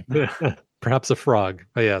 but okay. perhaps a frog.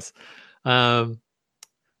 But yes,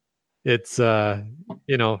 it's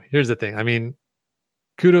here's the thing. I mean,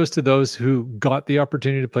 kudos to those who got the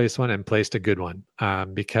opportunity to place one and placed a good one,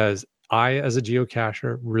 because I, as a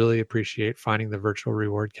geocacher, really appreciate finding the virtual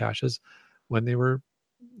reward caches when they were,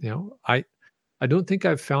 I don't think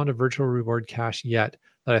I've found a virtual reward cache yet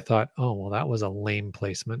that I thought, oh, well, that was a lame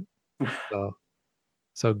placement.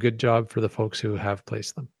 So good job for the folks who have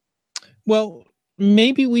placed them. Well,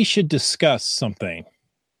 maybe we should discuss something.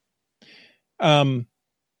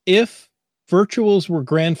 If virtuals were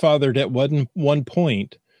grandfathered at one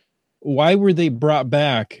point, why were they brought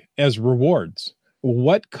back as rewards?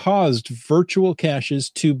 What caused virtual caches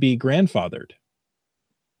to be grandfathered?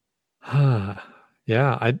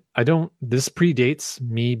 Yeah, I don't, this predates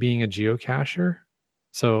me being a geocacher,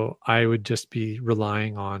 so I would just be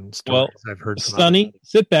relying on stories I've heard from Sonny, others.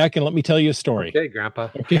 sit back and let me tell you a story. Okay, Grandpa.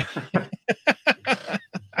 Okay.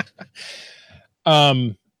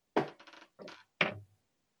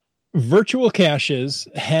 Virtual caches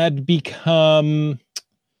had become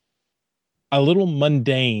a little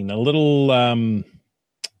mundane, a little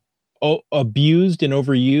abused and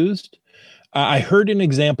overused. I heard an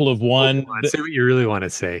example of one. Say what you really want to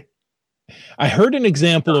say. I heard an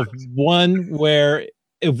example of one where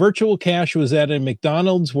a virtual cache was at a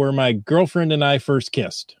McDonald's where my girlfriend and I first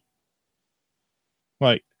kissed.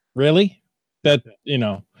 Like, really? That,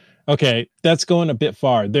 okay, that's going a bit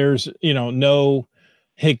far. There's, no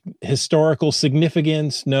historical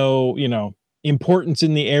significance, no, importance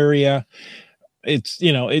in the area. It's,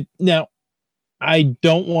 now I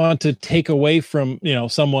don't want to take away from,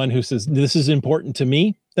 someone who says this is important to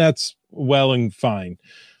me. That's well and fine.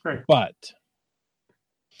 Right. But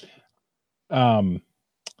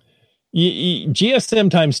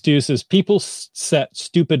GSM times 2 says people set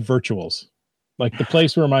stupid virtuals, like the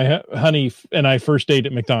place where my honey and I first ate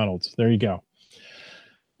at McDonald's. There you go.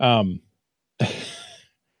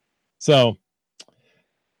 So,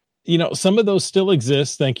 some of those still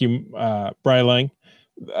exist. Thank you, Brylang.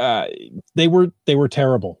 They were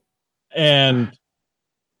terrible, and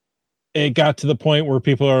it got to the point where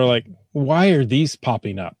people are like, "Why are these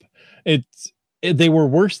popping up?" They were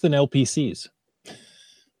worse than LPCs.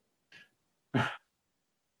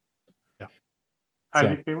 I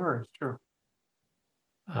think they were. It's true.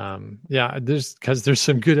 There's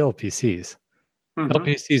some good LPCs. Mm-hmm.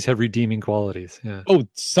 LPCs have redeeming qualities. Yeah. Oh,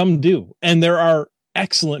 some do, and there are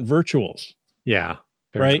excellent virtuals. Yeah.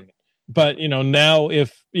 Right. True. But now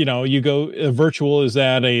if you go, a virtual is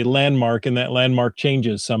at a landmark and that landmark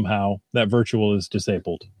changes somehow, that virtual is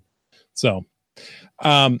disabled. So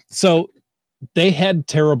they had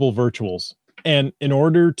terrible virtuals, and in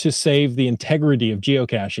order to save the integrity of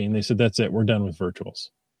geocaching, they said, that's it, we're done with virtuals.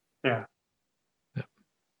 Yeah.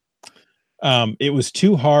 It was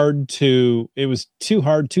too hard, too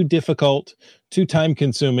difficult, too time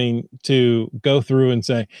consuming to go through and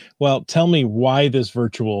say, well, tell me why this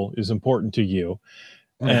virtual is important to you.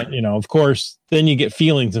 And, of course, then you get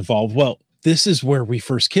feelings involved. Well, this is where we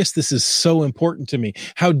first kissed. This is so important to me.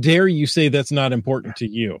 How dare you say that's not important to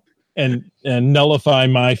you and nullify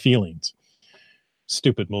my feelings?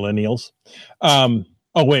 Stupid millennials. Oh,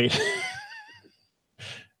 wait.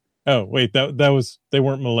 Oh, wait, that was, they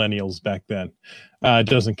weren't millennials back then. It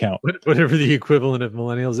doesn't count. Whatever the equivalent of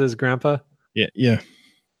millennials is, Grandpa. Yeah.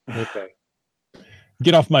 Okay.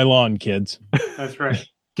 Get off my lawn, kids. That's right.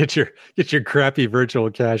 Get your crappy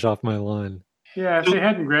virtual cache off my lawn. Yeah, if they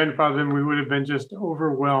hadn't grandfathered them, we would have been just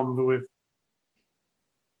overwhelmed with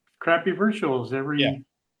crappy virtuals every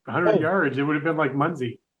 100 yards. It would have been like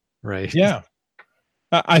Muncie. Right. Yeah.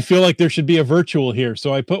 I feel like there should be a virtual here,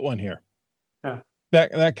 so I put one here. Yeah.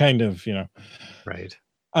 That kind of, Right.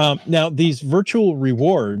 Now these virtual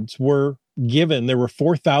rewards were given. There were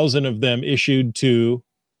 4,000 of them issued to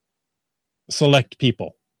select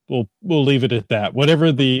people. We'll leave it at that.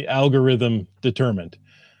 Whatever the algorithm determined.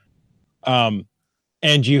 And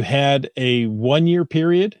you had a 1-year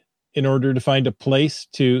period in order to find a place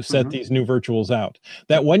to set these new virtuals out.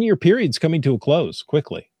 That 1-year period's coming to a close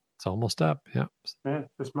quickly. It's almost up. Yeah.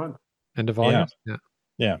 This month. End of August.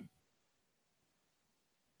 Yeah.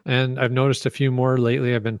 And I've noticed a few more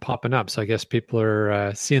lately have been popping up. So I guess people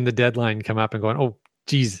are seeing the deadline come up and going, oh,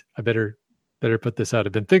 geez, I better put this out.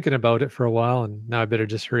 I've been thinking about it for a while, and now I better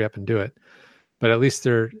just hurry up and do it. But at least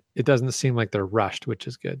it doesn't seem like they're rushed, which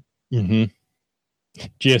is good. Mm-hmm.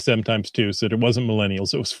 GSM times 2 said it wasn't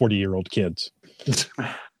millennials. It was 40-year-old kids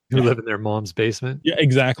who live in their mom's basement. Yeah,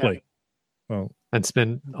 exactly. Yeah. Well, and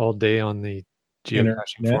spend all day on the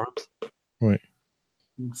geocaching forums. Right.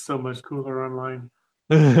 So much cooler online.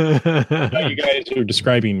 Now you guys are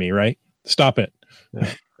describing me, right? Stop it.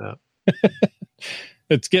 Yeah.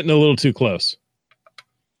 It's getting a little too close.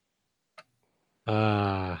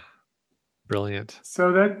 Brilliant.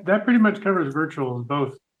 So that pretty much covers virtuals,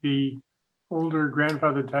 both the older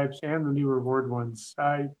grandfather types and the new reward ones.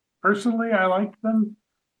 I like them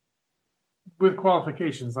with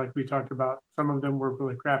qualifications, like we talked about. Some of them were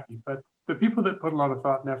really crappy, but the people that put a lot of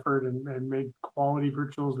thought and effort and made quality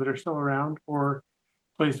virtuals that are still around or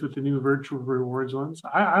placed with the new virtual rewards ones,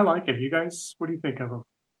 I like it. You guys, what do you think of them?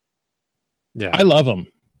 Yeah, I love them.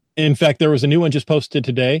 In fact, there was a new one just posted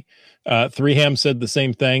today. 3Ham said the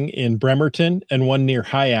same thing in Bremerton and one near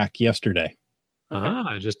Hyack yesterday.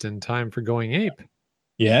 Just in time for going ape.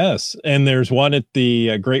 Yes, and there's one at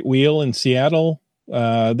the Great Wheel in Seattle.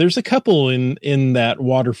 There's a couple in that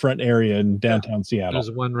waterfront area in downtown Seattle.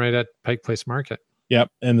 There's one right at Pike Place Market.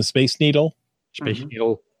 Yep, and the Space Needle. Space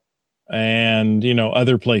Needle. And,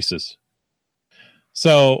 other places.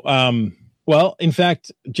 So, well, in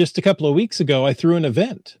fact, just a couple of weeks ago, I threw an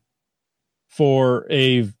event for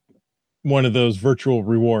one of those virtual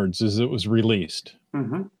rewards as it was released.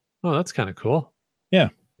 Mm-hmm. Oh, that's kind of cool. Yeah,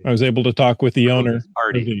 I was able to talk with the owner.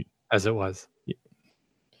 Party, as it was.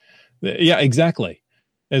 Yeah, exactly.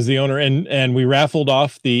 As the owner, and we raffled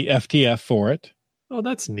off the FTF for it. Oh,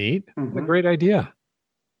 that's neat. Mm-hmm. What a great idea.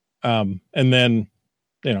 And then,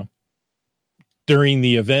 during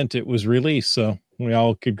the event, it was released, so we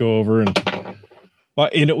all could go over and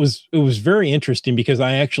it was very interesting because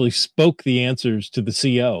I actually spoke the answers to the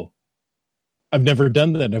CO. I've never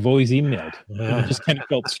done that. I've always emailed. It just kind of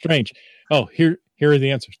felt strange. Oh, here are the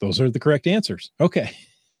answers. Those are the correct answers. Okay.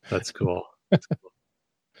 That's cool. Yeah,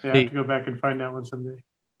 I have to go back and find that one someday.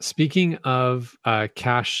 Speaking of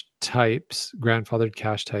cache types, grandfathered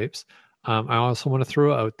cache types, I also want to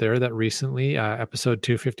throw out there that recently, episode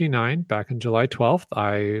 259, back on July 12th,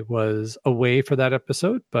 I was away for that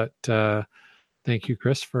episode, but thank you,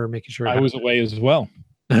 Chris, for making sure. I was away as well.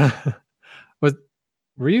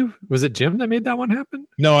 Were you? Was it Jim that made that one happen?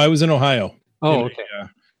 No, I was in Ohio. Oh, okay.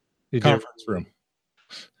 Conference room.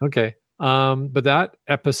 Okay. But that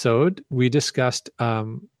episode, we discussed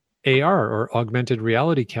AR or augmented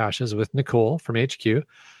reality caches with Nicole from HQ.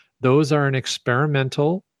 Those are an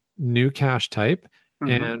experimental new cache type.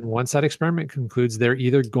 Mm-hmm. And once that experiment concludes, they're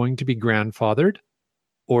either going to be grandfathered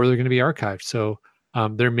or they're going to be archived. So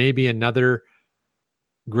there may be another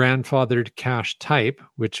grandfathered cache type,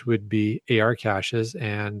 which would be AR caches,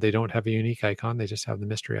 and they don't have a unique icon. They just have the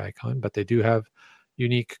mystery icon, but they do have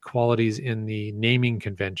unique qualities in the naming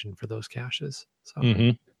convention for those caches. So,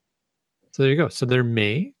 So there you go. So there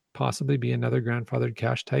may possibly be another grandfathered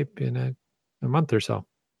cache type in a month or so.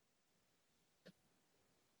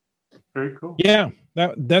 Very cool. Yeah,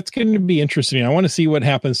 that's going to be interesting. I want to see what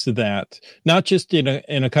happens to that. Not just in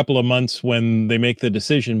a couple of months when they make the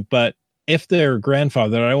decision, but if they're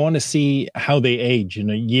grandfathered, I want to see how they age in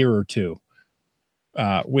a year or two,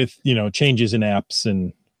 with changes in apps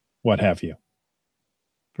and what have you.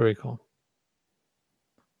 Very cool.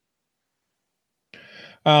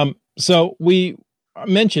 So we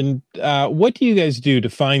mentioned, what do you guys do to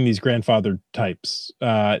find these grandfathered types?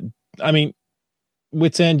 I mean,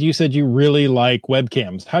 Wits End, you said you really like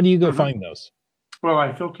webcams. How do you go find those? Well,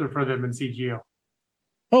 I filter for them in CGO.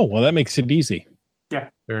 Oh, well, that makes it easy. Yeah.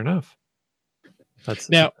 Fair enough.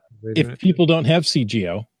 Now, if people don't have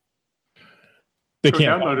CGO, they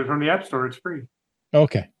can't download it from the App Store. It's free.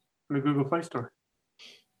 Okay. From the Google Play Store.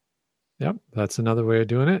 Yep, that's another way of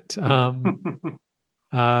doing it. I'm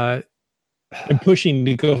pushing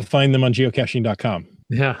to go find them on geocaching.com.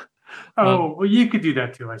 Yeah. Well, you could do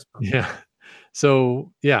that too, I suppose. Yeah.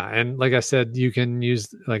 So, yeah. And like I said, you can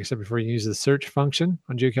use, like I said before, you can use the search function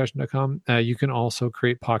on geocaching.com. You can also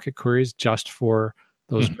create pocket queries just for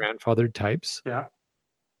those grandfathered types. Yeah.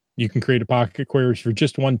 You can create a pocket queries for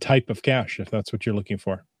just one type of cache if that's what you're looking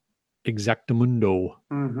for. Exactamundo.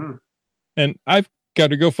 Mm-hmm. And I've got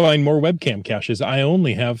to go find more webcam caches. I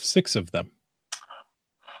only have 6 of them.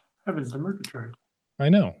 Heavens to Murgatroyd. I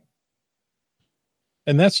know.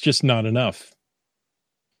 And that's just not enough.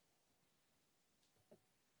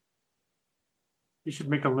 You should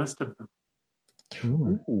make a list of them.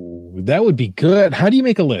 Ooh, that would be good. How do you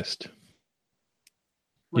make a list?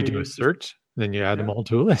 You do a search, then you add them all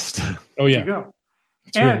to a list. Oh, yeah. There you go.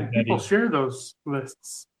 It's and really people share those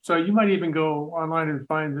lists. So you might even go online and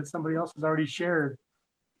find that somebody else has already shared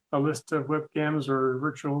a list of webcams or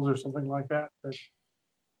virtuals or something like that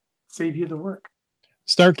save you the work.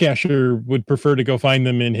 Starcacher would prefer to go find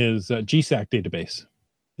them in his GSAC database.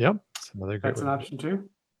 Yep. That's an option too.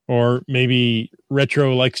 Or maybe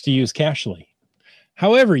Retro likes to use Cachely.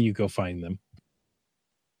 However you go find them.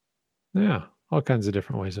 Yeah. All kinds of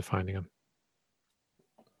different ways of finding them.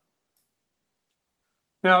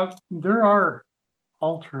 Now, there are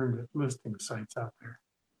alternate listing sites out there.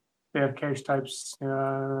 They have cache types,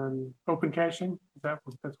 open caching.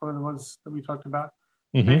 That's one of the ones that we talked about.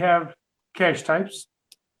 They Mhm. have cache types.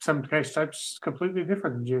 Some cache types completely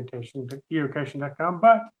different than geocaching.com,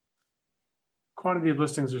 but quantity of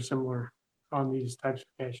listings are similar on these types of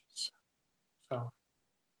caches. So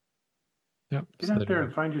Yep. get So out there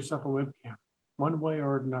and find yourself a webcam, one way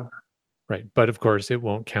or another. right. But of course, it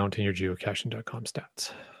won't count in your geocaching.com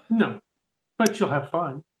stats. No, but you'll have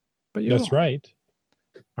fun. But you That's will. right.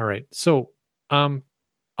 All right. So, I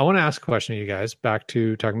want to ask a question to you guys back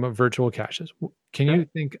to talking about virtual caches. Can you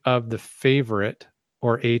think of the favorite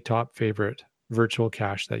or a top favorite virtual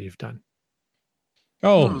cache that you've done?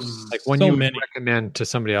 Oh, Like one so you would many. recommend to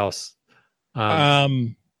somebody else?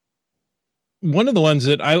 One of the ones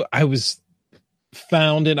that I was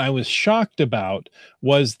found and I was shocked about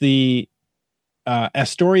was the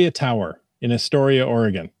Astoria Tower in Astoria,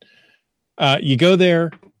 Oregon. You go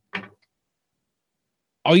there.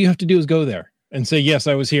 All you have to do is go there and say, yes,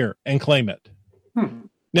 I was here, and claim it.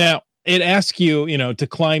 Now, it asks you, to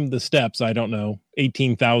climb the steps. I don't know,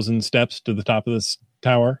 18,000 steps to the top of this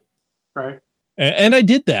tower. Right. And I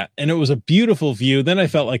did that, and it was a beautiful view. Then I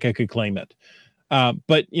felt like I could claim it.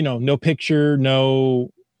 But, no picture,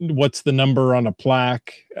 no what's the number on a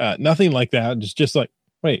plaque, nothing like that. Just like,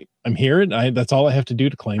 wait, I'm here, and that's all I have to do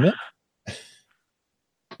to claim it?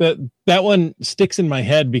 That one sticks in my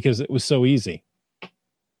head because it was so easy.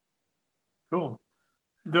 Cool.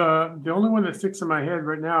 The only one that sticks in my head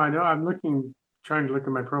right now, I know I'm trying to look at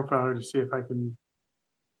my profile to see if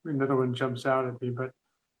another one jumps out at me, but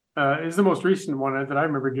is the most recent one that I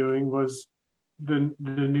remember doing was the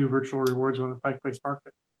new virtual rewards one at Pike Place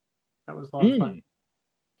Market. That was a lot of fun.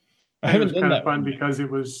 I haven't it was done kind that of fun one. because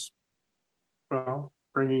it was,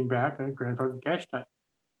 bringing back a grandfather cache type.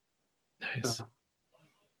 Nice. So.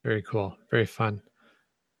 Very cool. Very fun.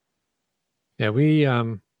 Yeah, we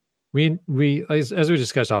as we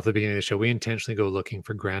discussed off the beginning of the show, we intentionally go looking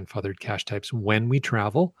for grandfathered cache types when we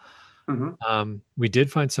travel. Mm-hmm. We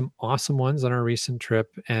did find some awesome ones on our recent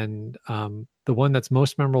trip, and the one that's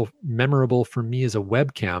most memorable for me is a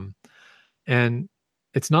webcam. And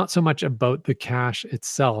it's not so much about the cache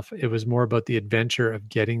itself; it was more about the adventure of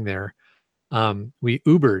getting there. We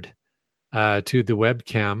Ubered to the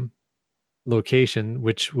webcam location,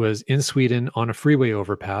 which was in Sweden on a freeway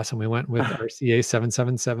overpass, and we went with RCA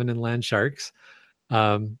 777 and Land Sharks.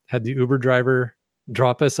 Had the Uber driver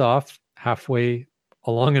drop us off halfway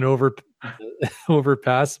along an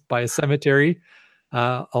overpass by a cemetery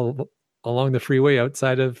along the freeway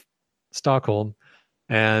outside of Stockholm,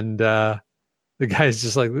 and the guy's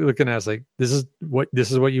just like looking at us like, this is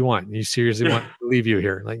what you want? You seriously want me to leave you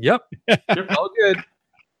here? Like, yep. All good.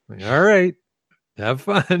 Like, all right, have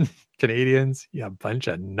fun. Canadians, a bunch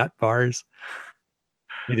of nut bars.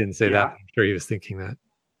 He didn't say that. I'm sure he was thinking that.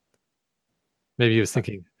 Maybe he was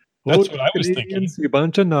thinking, that's what I was thinking. You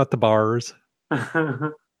bunch of nut bars.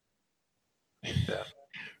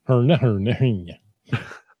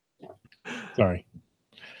 Sorry.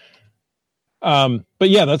 But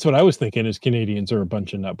yeah, that's what I was thinking, is Canadians are a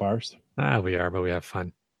bunch of nut bars. We are, but we have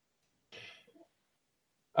fun.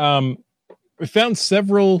 We found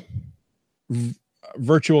several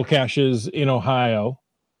virtual caches in Ohio.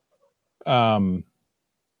 Found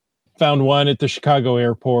one at the Chicago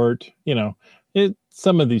airport,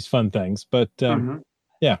 some of these fun things, but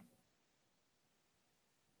yeah.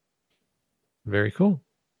 Very cool.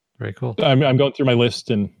 Very cool. I'm going through my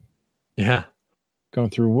list and going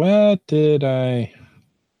through what did I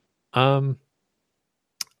am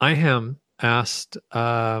asked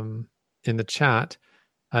in the chat,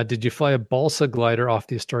 did you fly a balsa glider off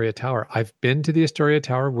the Astoria Tower? I've been to the Astoria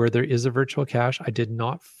Tower where there is a virtual cache. I did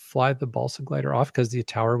not fly the balsa glider off because the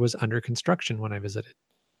tower was under construction when I visited.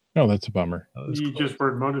 Oh, that's a bummer. You just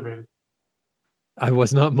weren't motivated. I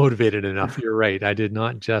was not motivated enough. You're right. I did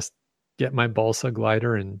not just get my balsa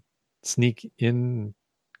glider and sneak in,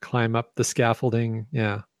 climb up the scaffolding.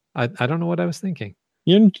 Yeah. I don't know what I was thinking.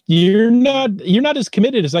 You're not as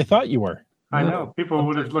committed as I thought you were. I know. People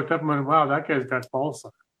would have looked up and went, wow, that guy's got balsa.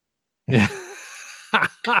 Yeah.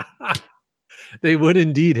 They would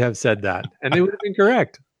indeed have said that, and they would have been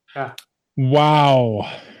correct. Yeah.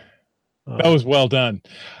 Wow. That was well done.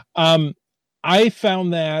 I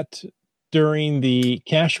found that during the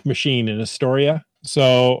cache machine in Astoria,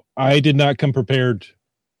 so I did not come prepared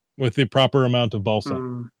with the proper amount of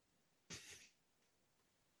balsa.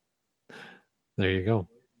 There you go.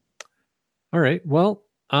 All right. Well,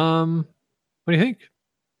 what do you think?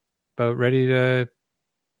 About ready to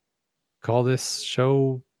call this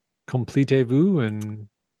show completez-vous and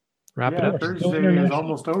wrap it Yeah, up. Thursday is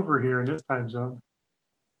almost over here in this time zone.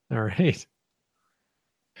 All right.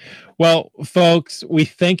 Well, folks, we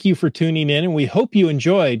thank you for tuning in, and we hope you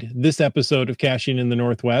enjoyed this episode of Caching in the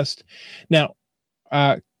Northwest. Now,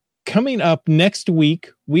 coming up next week,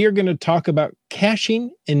 we are going to talk about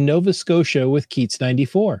caching in Nova Scotia with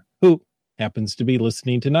Keats94, who happens to be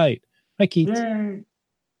listening tonight. Hi, Keats. Yay!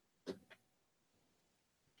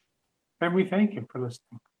 And we thank him for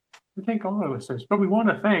listening. We thank all our listeners, but we want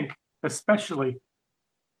to thank especially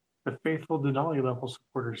the faithful Denali level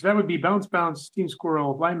supporters. That would be Bounce Bounce, Team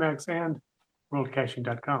Squirrel, Limax, and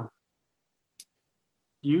WorldCaching.com.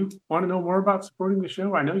 You want to know more about supporting the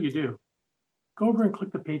show? I know you do. Go over and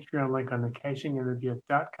click the Patreon link on the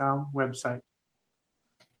CachingInTheViet.com website.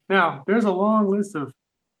 Now, there's a long list of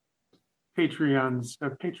patrons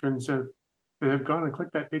that have gone and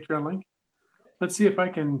clicked that Patreon link. Let's see if I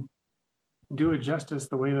can do it justice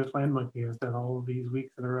the way that Land Monkey has done all of these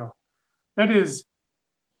weeks in a row. That is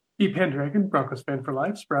E. Pendragon, Broncos Fan for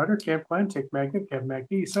Life, Sprouter, Camp Clan, Tick Magnet, Kev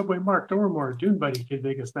MacD, Subway Mark, Dormore, Dune Buddy, Kid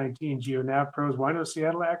Vegas 19, Geo Nav Pros, Wino,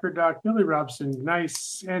 Seattle, Acker Doc, Billy Robson,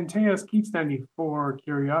 Nice, Antaeus, Keats 94,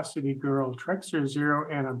 Curiosity Girl, Trexer 0,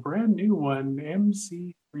 and a brand new one,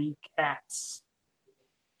 MC3 Cats.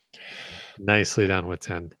 Nicely done, Wits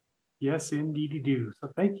End. Yes, indeed, do.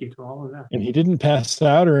 So thank you to all of them. And he didn't pass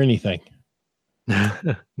out or anything.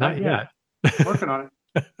 Not yet. Working on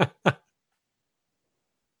it.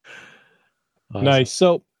 Awesome. Nice.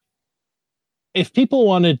 So if people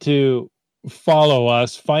wanted to follow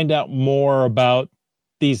us, find out more about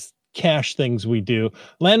these cache things we do,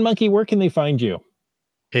 Land Monkey, where can they find you?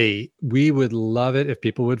 Hey, we would love it if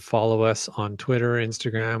people would follow us on Twitter,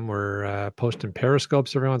 Instagram. We're posting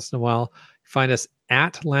periscopes every once in a while. Find us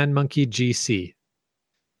at LandMonkeyGC.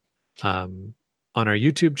 On our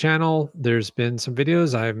YouTube channel, there's been some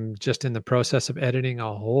videos. I'm just in the process of editing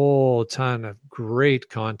a whole ton of great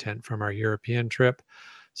content from our European trip.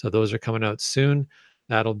 So those are coming out soon.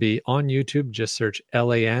 That'll be on YouTube. Just search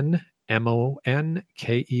LANMONKEY,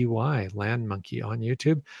 Land Monkey on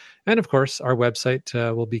YouTube. And of course, our website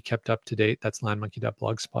will be kept up to date. That's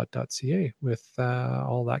landmonkey.blogspot.ca with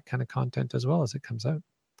all that kind of content as well as it comes out.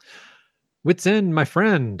 Wits End, my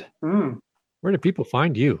friend. Where do people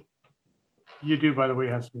find you? You do, by the way,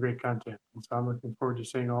 have some great content. And so I'm looking forward to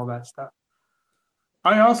seeing all that stuff.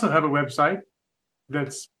 I also have a website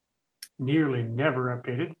that's nearly never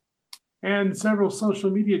updated and several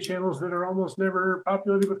social media channels that are almost never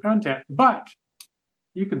populated with content. But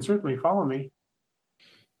you can certainly follow me.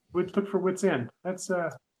 Look for Wits End. That's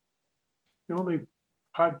the only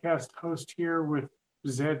podcast host here with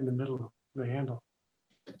Z in the middle of the handle.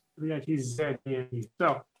 WITZ.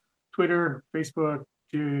 So Twitter, Facebook,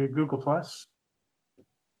 Google Plus.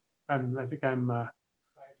 I think I'm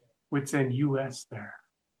Wits End US there.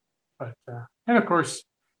 But and of course,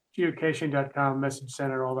 geocaching.com, message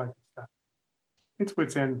center, all that good stuff. It's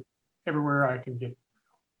Wits End everywhere I can get.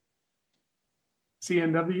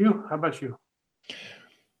 CNW, how about you?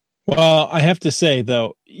 Well, I have to say,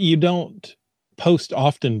 though, you don't post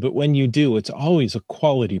often, but when you do, it's always a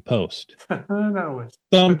quality post. Not always.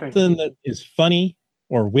 Something that is funny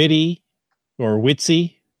or witty or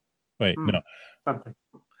witsy. Wait, no. Something.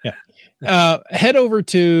 Yeah. Head over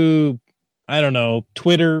to, I don't know,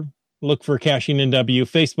 Twitter, look for CachingNW,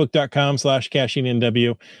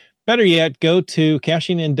 Facebook.com/CachingNW. Better yet, go to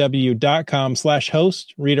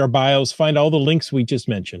CachingNW.com/host, read our bios, find all the links we just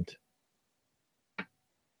mentioned.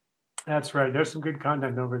 That's right. There's some good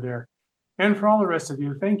content over there. And for all the rest of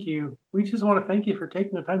you, thank you. We just want to thank you for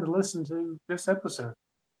taking the time to listen to this episode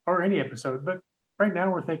or any episode. But right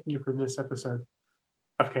now, we're thanking you for this episode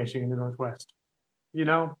of Caching in the Northwest. You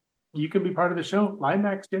know, you can be part of the show.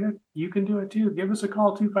 Limax did it. You can do it too. Give us a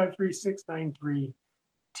call,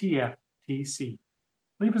 253-693-TFTC.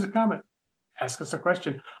 Leave us a comment. Ask us a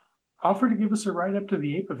question. Offer to give us a ride up to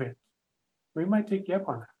the Ape event. We might take you up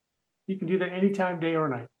on that. You can do that anytime, day or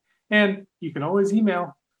night. And you can always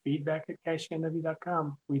email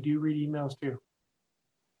feedback@cachingnw.com. We do read emails too.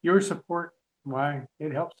 Your support, why,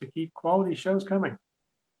 it helps to keep quality shows coming.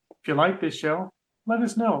 If you like this show, let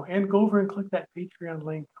us know and go over and click that Patreon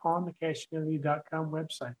link on the cachingnw.com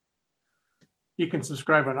website. You can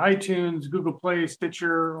subscribe on iTunes, Google Play,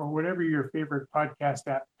 Stitcher, or whatever your favorite podcast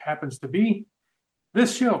app happens to be.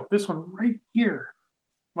 This show, this one right here,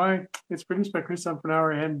 it's produced by Chris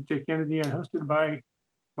Umfenauer and Jake Kennedy and hosted by,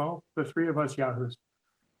 well, the three of us yahoos.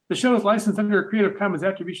 The show is licensed under a Creative Commons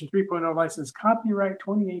Attribution 3.0 license, copyright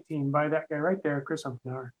 2018 by that guy right there, Chris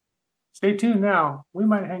Umfenauer. Stay tuned now. We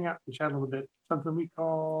might hang out and chat a little bit. Something we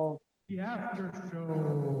call the after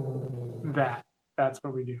show. That's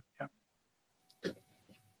what we do. Yep.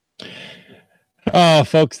 Oh,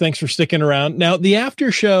 folks, thanks for sticking around. Now, the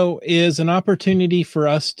after show is an opportunity for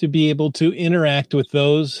us to be able to interact with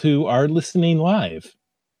those who are listening live.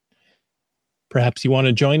 Perhaps you want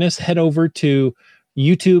to join us, head over to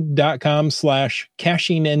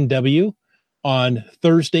youtube.com/cachingnw on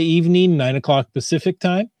Thursday evening, 9:00 Pacific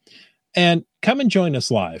time, and come and join us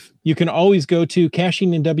live. You can always go to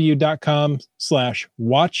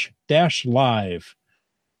cachingnw.com/watch-live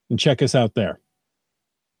and check us out there.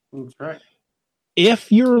 That's right.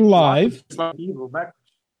 If you're live, it's like evil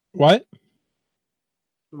backwards. What?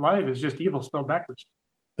 Live is just evil spelled backwards.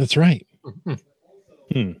 That's right.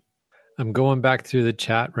 I'm going back through the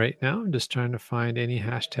chat right now. I'm just trying to find any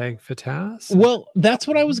hashtag FATAS. Well, that's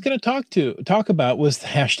what I was going to talk about was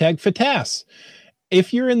hashtag FATAS.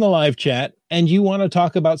 If you're in the live chat and you want to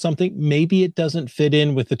talk about something, maybe it doesn't fit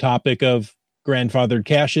in with the topic of grandfathered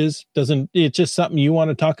caches, it's just something you want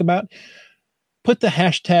to talk about, put the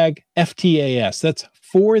hashtag FTAS. That's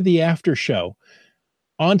for the after show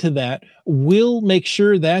onto that. We'll make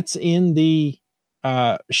sure that's in the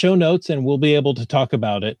show notes and we'll be able to talk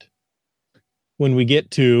about it when we get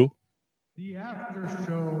to the after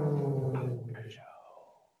show.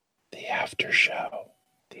 The after show.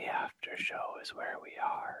 The after show is where we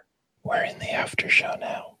are. We're in the after show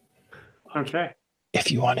now. Okay.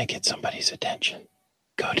 If you want to get somebody's attention,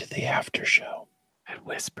 go to the after show and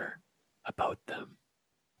whisper about them.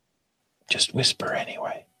 Just whisper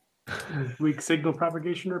anyway. Weak signal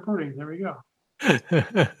propagation reporting. There we go.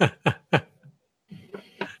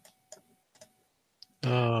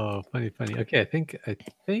 Oh, funny. Okay, I think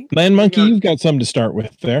Land Monkey, you've got some to start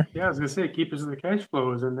with there. Yeah, I was gonna say Keepers of the Cache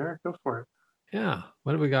Flow is in there. Go for it. Yeah.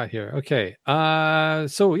 What do we got here? Okay.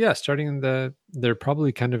 So yeah, they're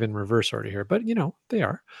probably kind of in reverse order here, but they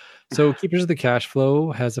are. So Keepers of the Cache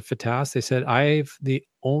Flow has a FATAS. They said, I've the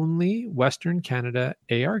only Western Canada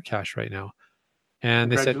AR cache right now. And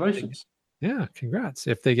they said, congratulations. Yeah, congrats.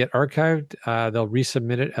 If they get archived, they'll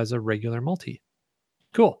resubmit it as a regular multi.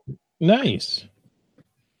 Cool. Nice.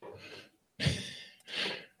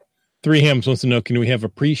 Three Hams wants to know, can we have a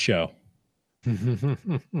pre-show?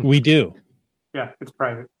 We do. Yeah, it's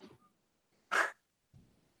private.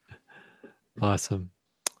 Awesome.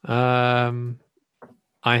 IHAM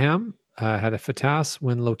had a FATAS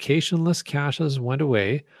when locationless caches went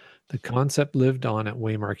away. The concept lived on at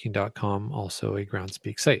waymarking.com, also a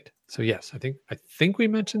Groundspeak site. So yes, I think we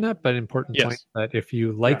mentioned that, but important point that if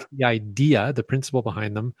you like the idea, the principle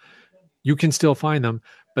behind them, you can still find them,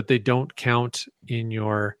 but they don't count in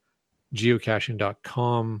your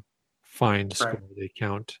geocaching.com find score. They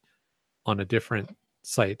count on a different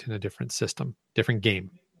site in a different system, different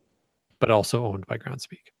game, but also owned by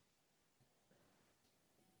Groundspeak.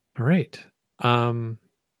 All right. What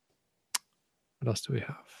else do we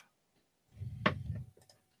have?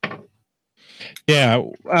 Yeah,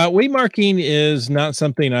 waymarking is not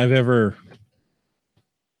something I've ever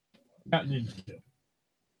gotten into.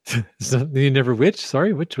 You never which?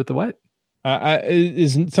 Sorry, which with the what?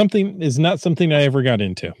 Is not something I ever got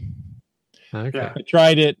into. Okay. Yeah. I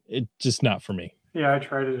tried it. It's just not for me. Yeah, I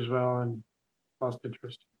tried it as well and lost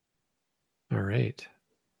interest. All right.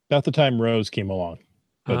 About the time Rose came along.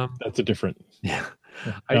 But that's a different. Yeah.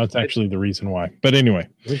 That's actually the reason why. But anyway.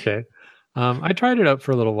 Okay. I tried it out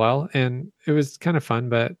for a little while and it was kind of fun,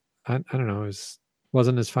 but I don't know. It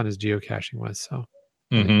wasn't as fun as geocaching was. So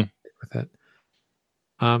with it.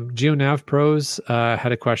 GeoNav Pros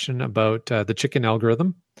had a question about the chicken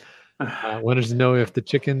algorithm. Wanted to know if the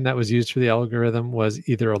chicken that was used for the algorithm was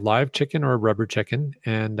either a live chicken or a rubber chicken.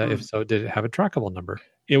 And if so, did it have a trackable number?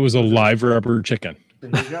 It was a live rubber chicken.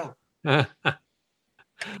 There you go. There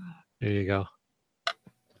you go.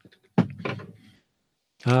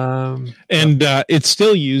 And it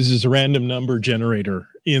still uses a random number generator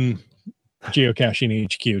in Geocaching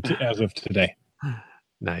HQ as of today.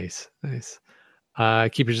 Nice.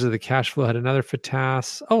 Keepers of the Cache Flow had another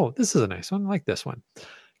FATAS. Oh, this is a nice one. I like this one.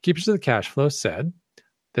 Keepers of the Cache Flow said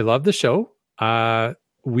they love the show.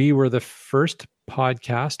 We were the first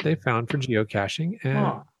podcast they found for geocaching,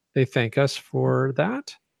 and they thank us for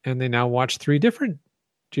that. And they now watch 3 different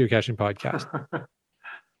geocaching podcasts.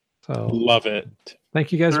 So love it.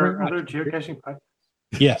 Thank you guys There very are much. other geocaching podcasts?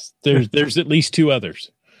 Yes, there's at least 2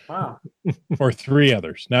 others. Wow. Or 3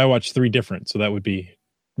 others. Now I watch 3 different, so that would be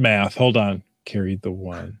math. Hold on. Carry the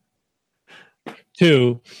 1.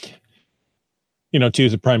 2. 2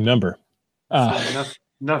 is a prime number. Nothing.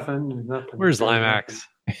 Where's Limax?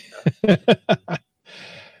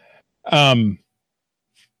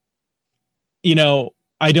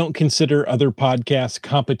 I don't consider other podcasts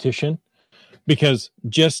competition because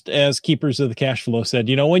just as Keepers of the Cache Flow said,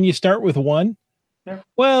 when you start with 1,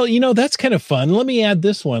 Well, that's kind of fun. Let me add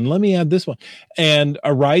this one. Let me add this one. And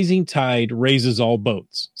a rising tide raises all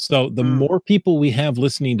boats. So the more people we have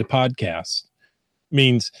listening to podcasts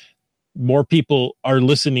means more people are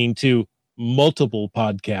listening to multiple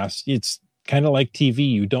podcasts. It's kind of like TV.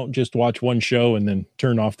 You don't just watch one show and then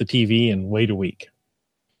turn off the TV and wait a week.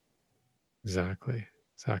 Exactly.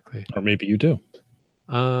 Or maybe you do.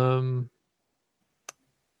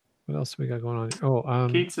 What else we got going on? Oh,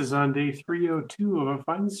 Keats is on day 302 of a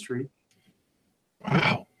fun streak.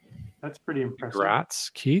 Wow. That's pretty impressive. Congrats,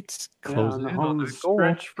 Keats. On the home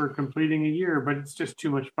stretch for completing a year, but it's just too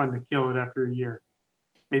much fun to kill it after a year.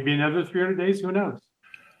 Maybe another 300 days, who knows?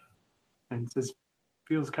 And it just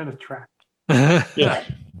feels kind of trapped.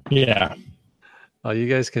 Yeah. Well, you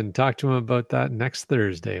guys can talk to him about that next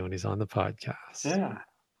Thursday when he's on the podcast. Yeah.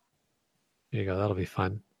 There you go. That'll be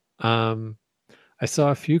fun. I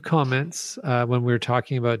saw a few comments when we were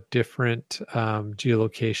talking about different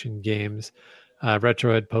geolocation games.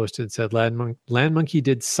 Retro had posted, said Land Monkey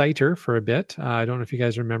did Citer for a bit. I don't know if you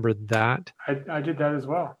guys remember that. I did that as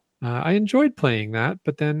well. I enjoyed playing that,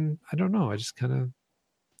 but then I don't know. I just I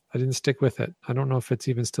didn't stick with it. I don't know if it's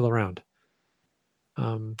even still around.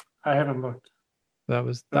 I haven't looked.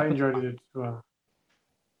 I enjoyed it as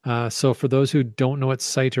well. So for those who don't know what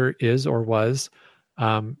Citer is or was,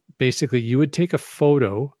 basically you would take a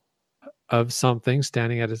photo of something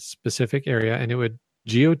standing at a specific area and it would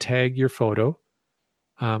geotag your photo,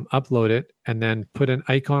 upload it, and then put an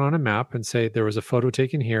icon on a map and say there was a photo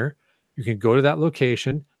taken here. You can go to that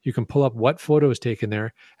location. You can pull up what photo is taken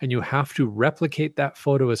there, and you have to replicate that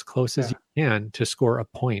photo as close as you can to score a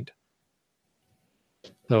point.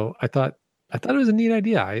 So I thought it was a neat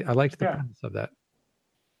idea. I liked the premise of that.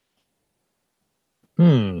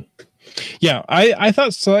 Yeah, I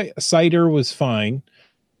thought Cider was fine.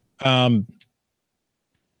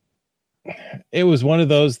 It was one of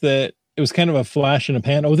those that it was kind of a flash in a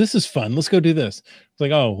pan. Oh, this is fun. Let's go do this. It's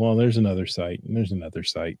like, oh, well, there's another site, and there's another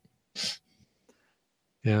site.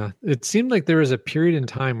 Yeah, it seemed like there was a period in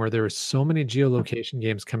time where there were so many geolocation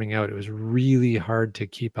games coming out. It was really hard to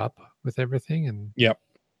keep up with everything. And yeah,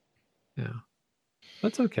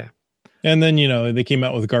 that's okay. And then, they came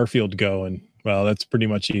out with Garfield Go, and well, that's pretty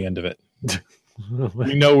much the end of it.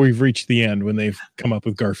 We know we've reached the end when they've come up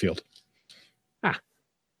with Garfield.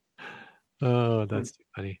 Oh, that's too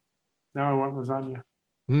funny. Now I want lasagna.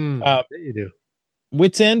 There you do.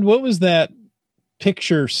 Wits End, what was that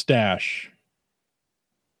picture stash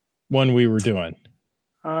one we were doing?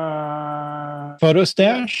 Photo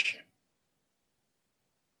stash?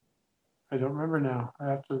 I don't remember now. I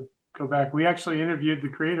have to go back. We actually interviewed the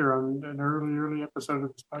creator on an early episode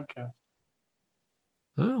of this podcast.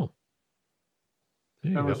 Oh,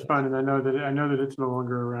 that was fun, and I know that it's no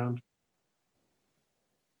longer around.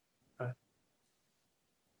 But.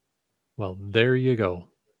 Well, there you go.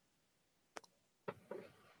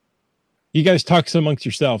 You guys talk amongst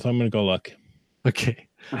yourselves. I'm going to go look. Okay.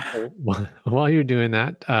 While you're doing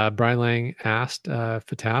that, Brian Lang asked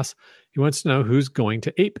Fatas, he wants to know who's going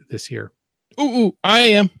to Ape this year. Ooh, I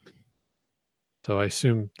am. So I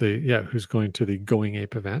assume who's going to the Going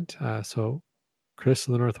Ape event. So Chris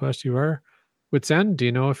in the Northwest, you are. Wits End, do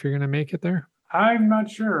you know if you're going to make it there? I'm not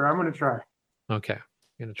sure. I'm going to try. Okay.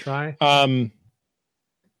 You're going to try?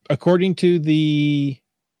 According to the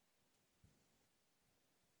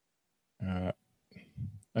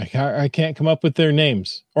I can't come up with their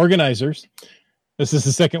names. Organizers. This is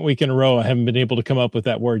the second week in a row I haven't been able to come up with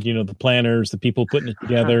that word. The planners, the people putting it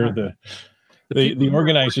together, the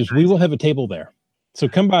organizers. We will have a table there. So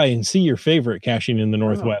come by and see your favorite caching in the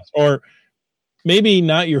Northwest. Or maybe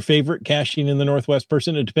not your favorite caching in the Northwest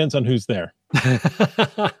person. It depends on who's there.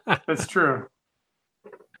 That's true.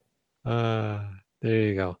 There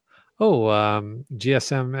you go. Oh,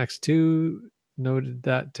 GSM X2 noted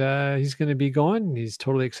that he's going to be going. He's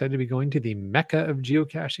totally excited to be going to the Mecca of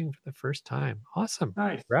geocaching for the first time. Awesome.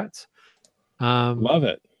 Nice. Congrats. Love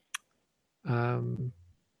it.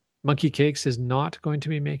 Monkey Cakes is not going to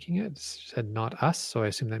be making it. It said not us, so I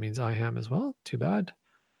assume that means I am as well. Too bad.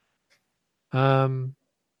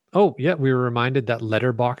 Oh, yeah, we were reminded that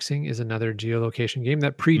letterboxing is another geolocation game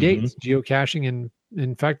that predates geocaching. And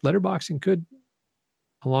in fact, letterboxing could,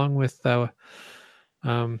 along with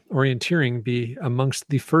orienteering, be amongst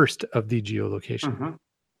the first of the geolocation.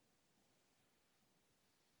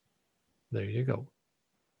 There you go.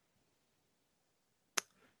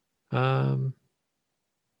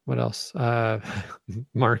 What else?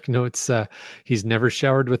 Mark notes he's never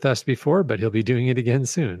showered with us before, but he'll be doing it again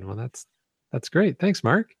soon. Well, that's great. Thanks,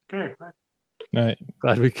 Mark. Okay. All right.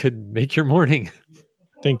 Glad we could make your morning.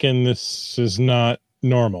 Thinking this is not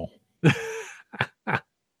normal.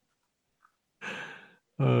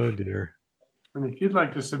 Oh dear. And if you'd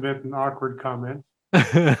like to submit an awkward comment,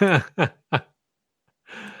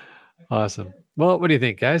 Awesome. Well, what do you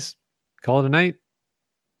think, guys? Call it a night?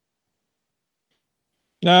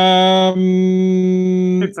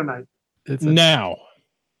 it's a night. It's Now.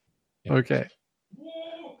 Okay.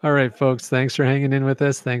 All right, folks. Thanks for hanging in with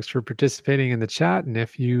us. Thanks for participating in the chat. And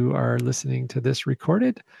if you are listening to this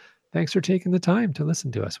recorded, thanks for taking the time to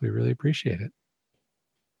listen to us. We really appreciate it.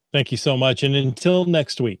 Thank you so much. And until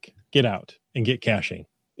next week, get out and get caching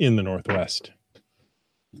in the Northwest.